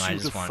all of them, wants I you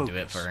just to want to do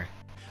it focus.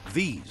 for...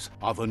 These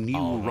are the new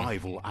all of them.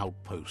 rival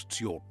outposts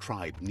your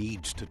tribe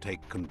needs to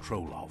take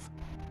control of.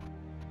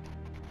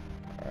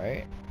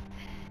 Alright.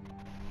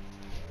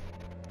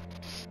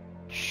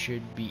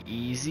 Should be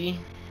easy.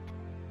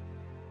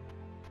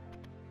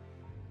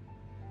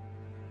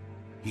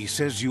 He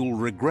says you'll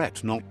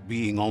regret not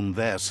being on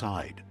their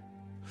side.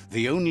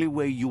 The only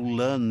way you'll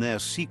learn their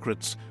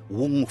secrets,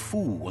 Wung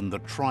Fu and the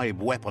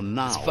tribe weapon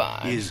now, It's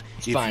fine. is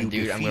It's if fine, you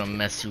dude. I'm defeat gonna him.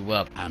 mess you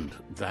up. And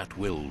that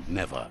will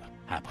never Oh,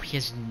 happen. he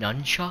has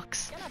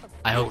nunchucks?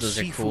 I Your hope those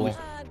are Sifu cool. is-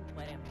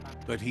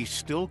 But he's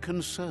still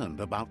concerned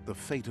about the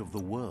fate of the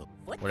world.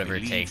 Whatever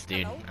it takes,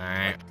 dude.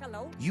 Alright.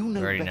 You We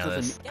know already better know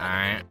than this.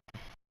 Alright.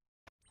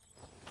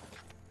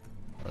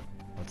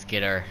 Let's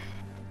get our...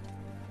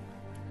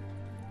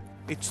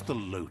 it's the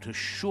Lotus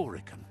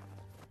Shuriken.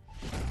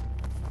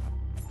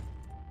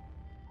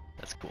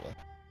 That's cool.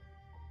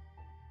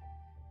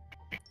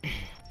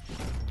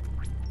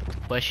 The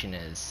question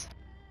is...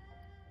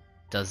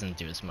 doesn't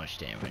do as much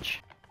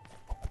damage.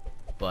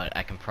 But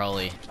I can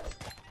probably...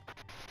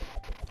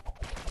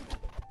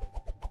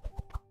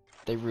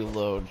 they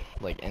reload,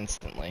 like,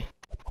 instantly.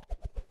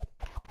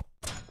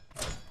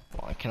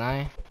 Hold on, can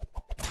I...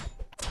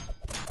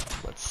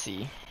 let's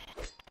see.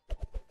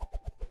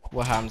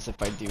 What happens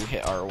if I do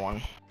hit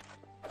R1?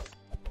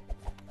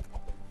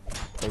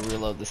 They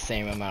reload the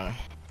same amount of...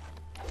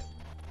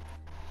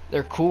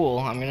 they're cool,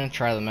 I'm gonna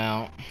try them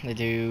out. They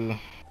do...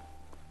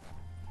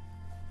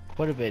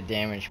 quite a bit of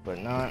damage, but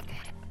not...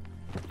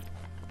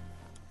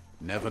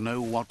 Never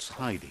know what's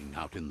hiding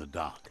out in the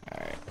dark.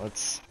 alright,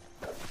 let's...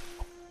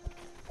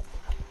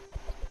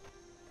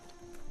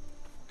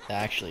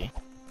 actually,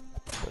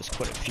 there's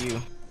quite a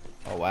few.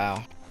 Oh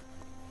wow.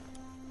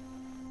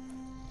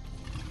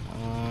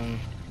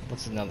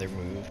 What's another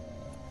move?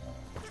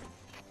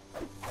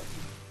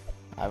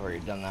 I've already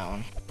done that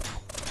one.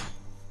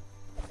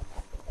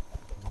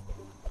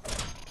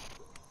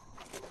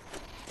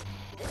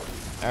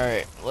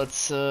 Alright,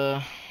 let's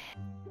I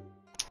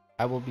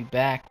will be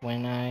back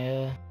when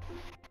I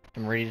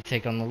am ready to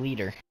take on the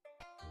leader.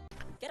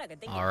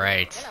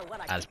 Alright,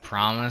 as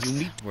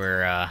promised,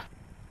 we're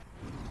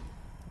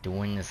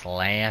doing this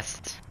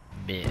last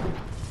bit.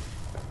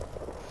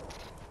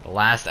 The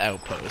last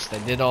outpost. I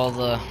did all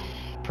the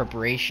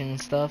preparation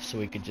stuff so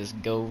we could just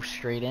go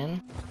straight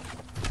in.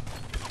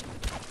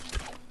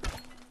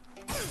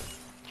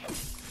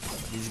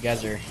 These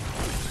guys are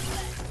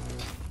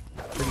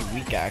pretty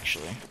weak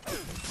actually.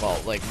 Well,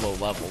 like low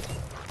level.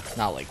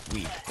 Not like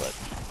weak, but...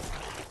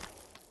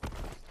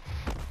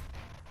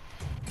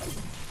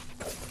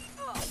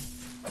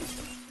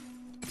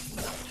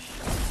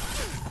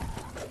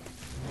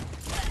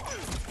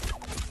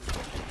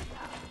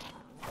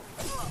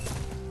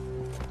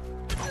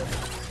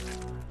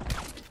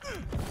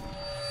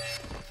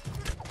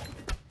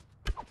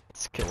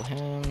 let's kill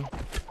him.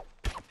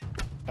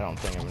 I don't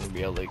think I'm gonna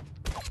be able to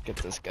get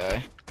this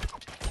guy.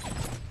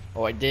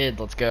 Oh, I did.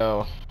 Let's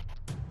go.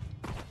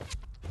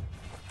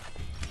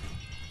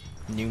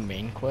 New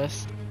main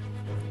quest.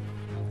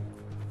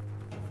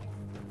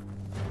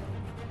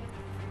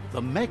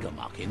 The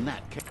Megamuck in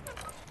that case.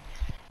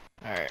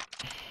 Alright.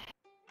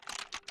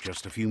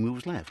 Just a few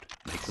moves left.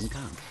 Make them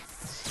count.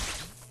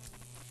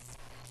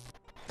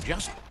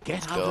 Just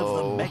get out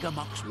of the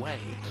Megamuck's way.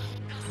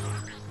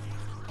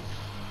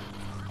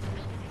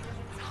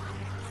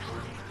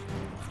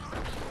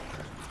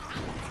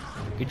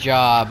 Good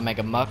job,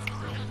 Mega Muck.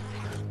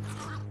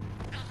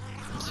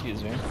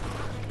 Excuse me. Alright.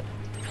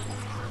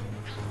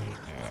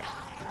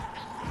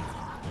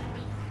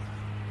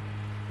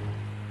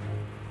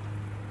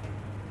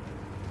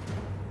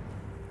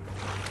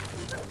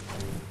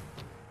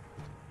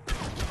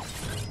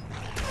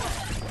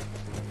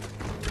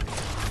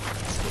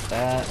 Let's get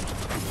that.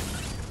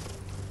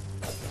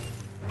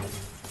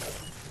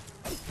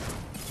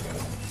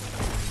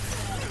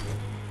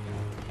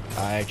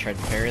 I tried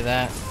to parry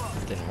that.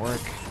 Didn't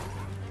work.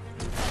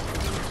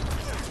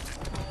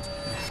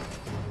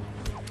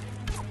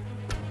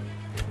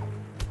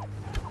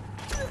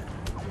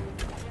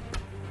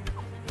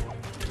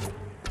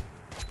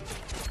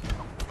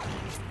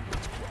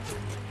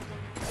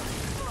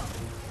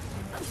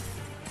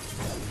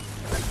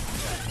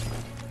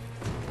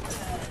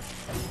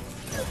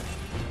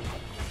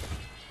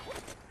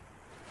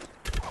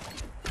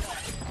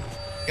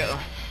 Go.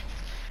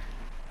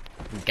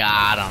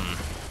 Got him.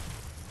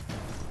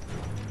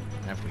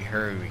 And if we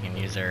hurry, we can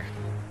use our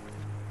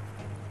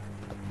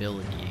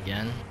ability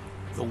again.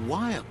 The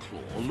wire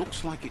claw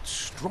looks like it's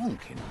strong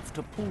enough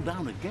to pull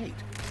down a gate.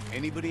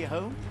 Anybody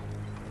home?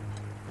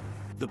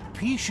 The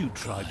Pishu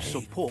tribe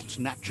supports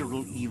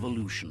natural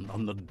evolution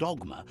on the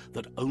dogma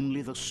that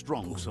only the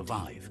strong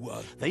survive.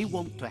 They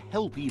want to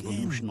help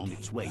evolution on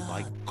its way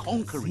by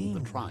conquering the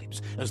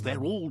tribes, as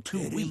they're all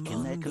too weak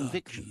in their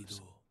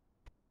convictions.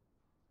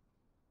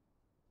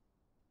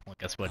 Well,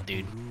 guess what,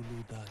 dude?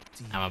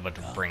 I'm about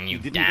to bring you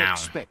Didn't down.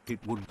 expect it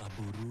would.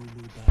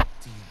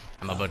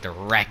 I'm about to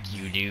wreck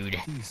you,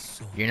 dude.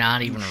 You're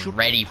not even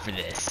ready for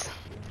this.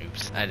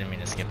 Oops, I didn't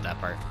mean to skip that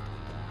part.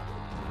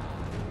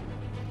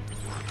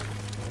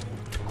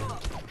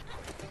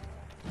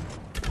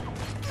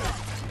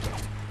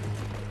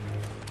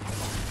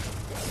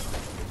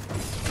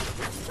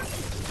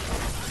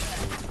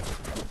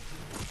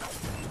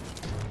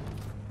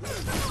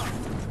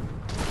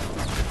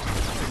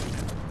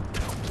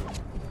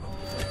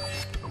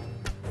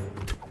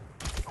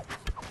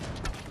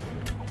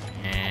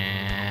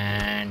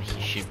 And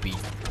he should be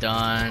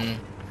done.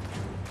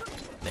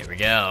 There we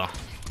go.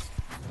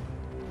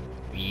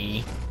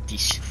 We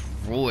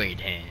destroyed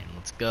him.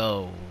 Let's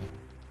go.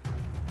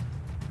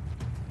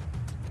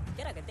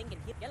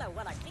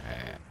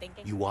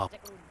 You are.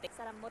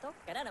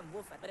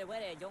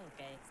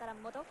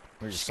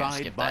 We're just gonna Side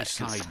skip by that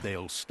 'cause side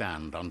they'll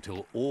stand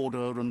until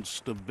order and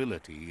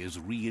stability is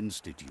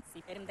reinstituted.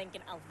 we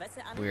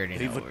already know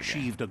They've what we're doing.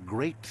 achieved a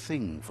great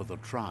thing for the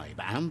tribe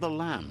and the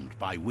land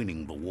by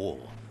winning the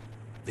war.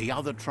 The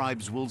other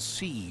tribes will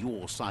see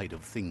your side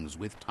of things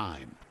with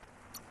time.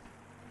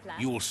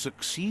 You'll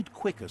succeed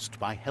quickest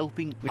by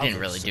helping We didn't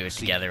others really do it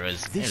succeed. together. It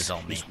This was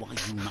all me. is why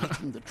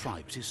uniting the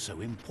tribes is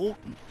so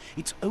important.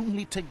 It's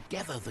only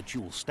together that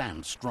you'll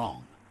stand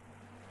strong.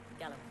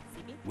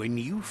 When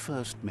you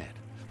first met,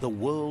 the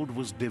world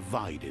was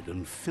divided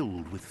and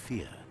filled with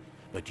fear.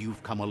 But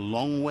you've come a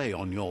long way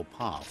on your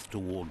path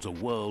towards a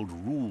world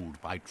ruled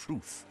by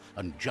truth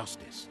and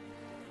justice.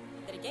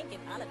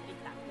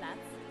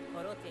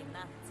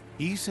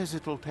 He says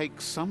it'll take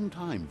some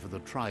time for the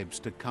tribes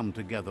to come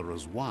together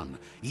as one,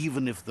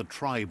 even if the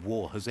tribe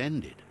war has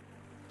ended.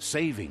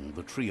 Saving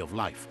the Tree of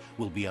Life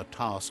will be a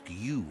task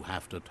you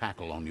have to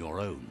tackle on your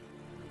own.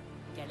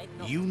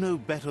 You know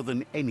better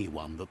than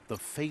anyone that the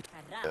fate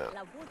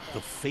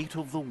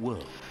of the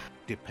world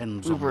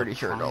depends We've on already the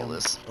heard all triumph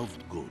this.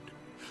 of good.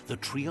 The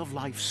Tree of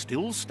Life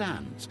still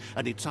stands,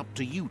 and it's up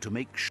to you to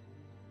make sure.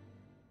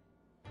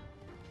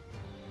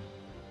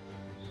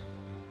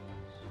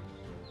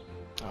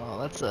 Oh,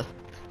 that's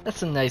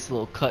a nice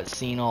little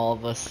cutscene. All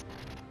of us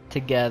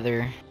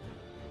together.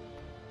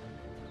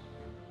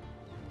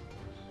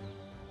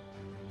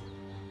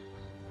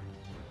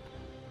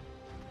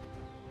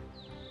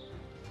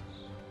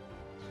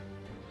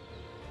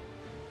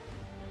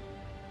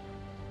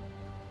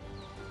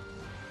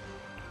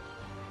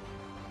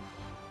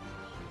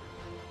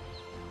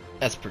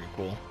 That's pretty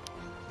cool.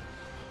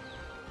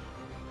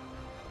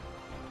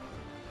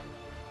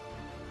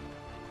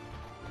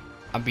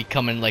 I'm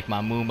becoming like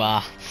my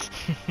Muma.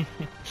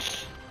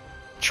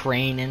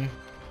 Training.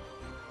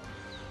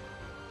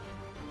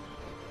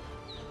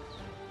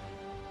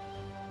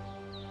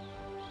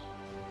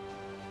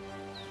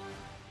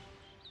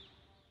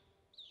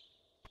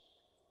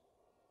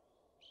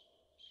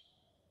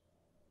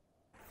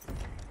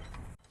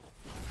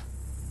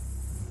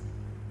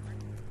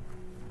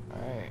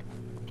 Alright.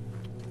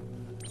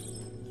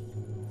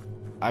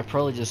 I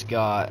probably just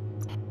got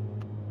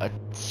a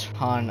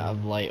ton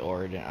of light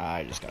ore, and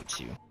I just got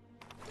 2.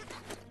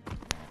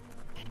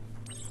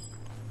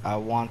 I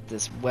want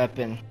this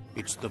weapon.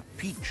 It's the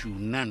Pichu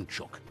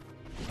Nanchuk.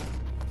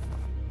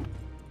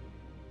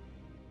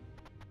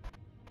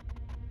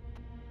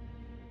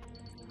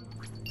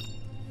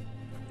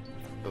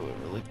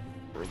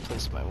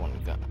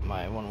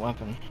 my one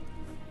weapon.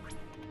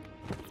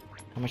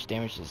 How much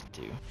damage does it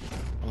do?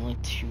 Only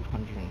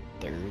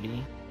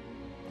 230?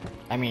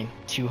 I mean,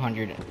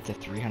 200 to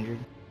 300?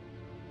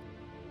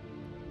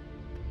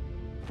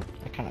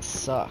 That kinda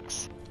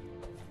sucks.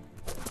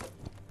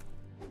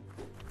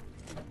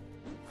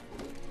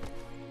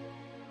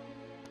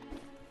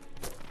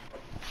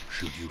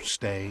 Should you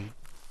stay,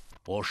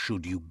 or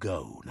should you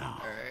go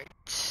now?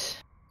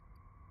 Alright.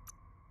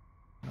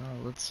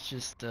 Let's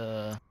just,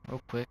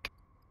 real quick.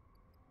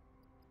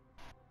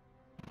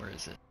 Where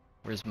is it?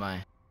 Where's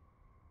my...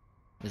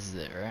 This is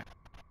it, right?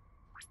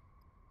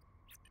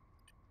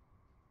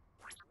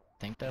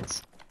 I think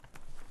that's...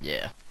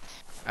 Yeah.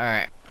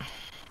 Alright.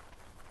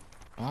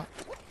 Well...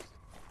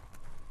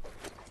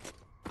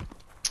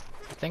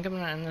 I think I'm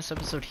gonna end this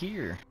episode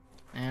here.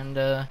 And,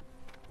 the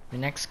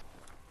next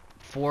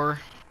 4...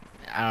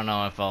 I don't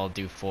know if I'll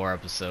do 4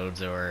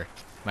 episodes or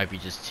might be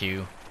just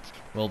 2.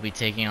 We'll be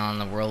taking on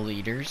the world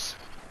leaders.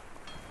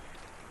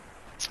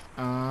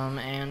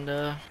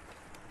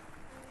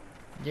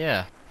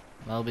 Yeah,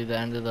 that'll be the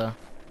end of the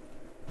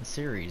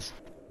series.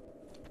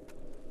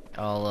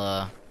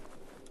 I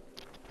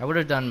would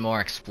have done more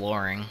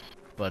exploring,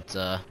 but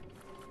I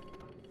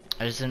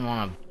just didn't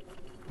want to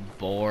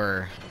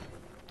bore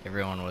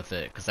everyone with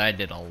it, because I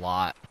did a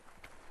lot.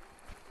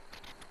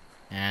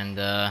 And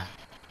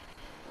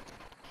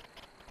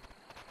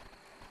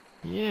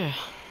yeah.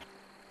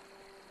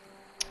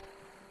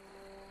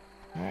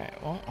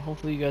 Alright, well,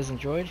 hopefully you guys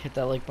enjoyed. Hit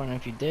that like button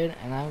if you did,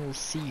 and I will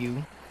see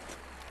you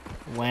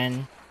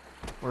when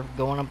we're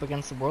going up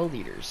against the world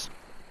leaders.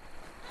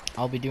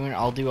 I'll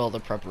do all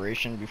the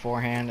preparation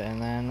beforehand, and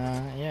then,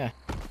 yeah.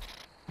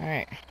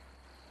 Alright.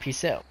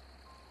 Peace out.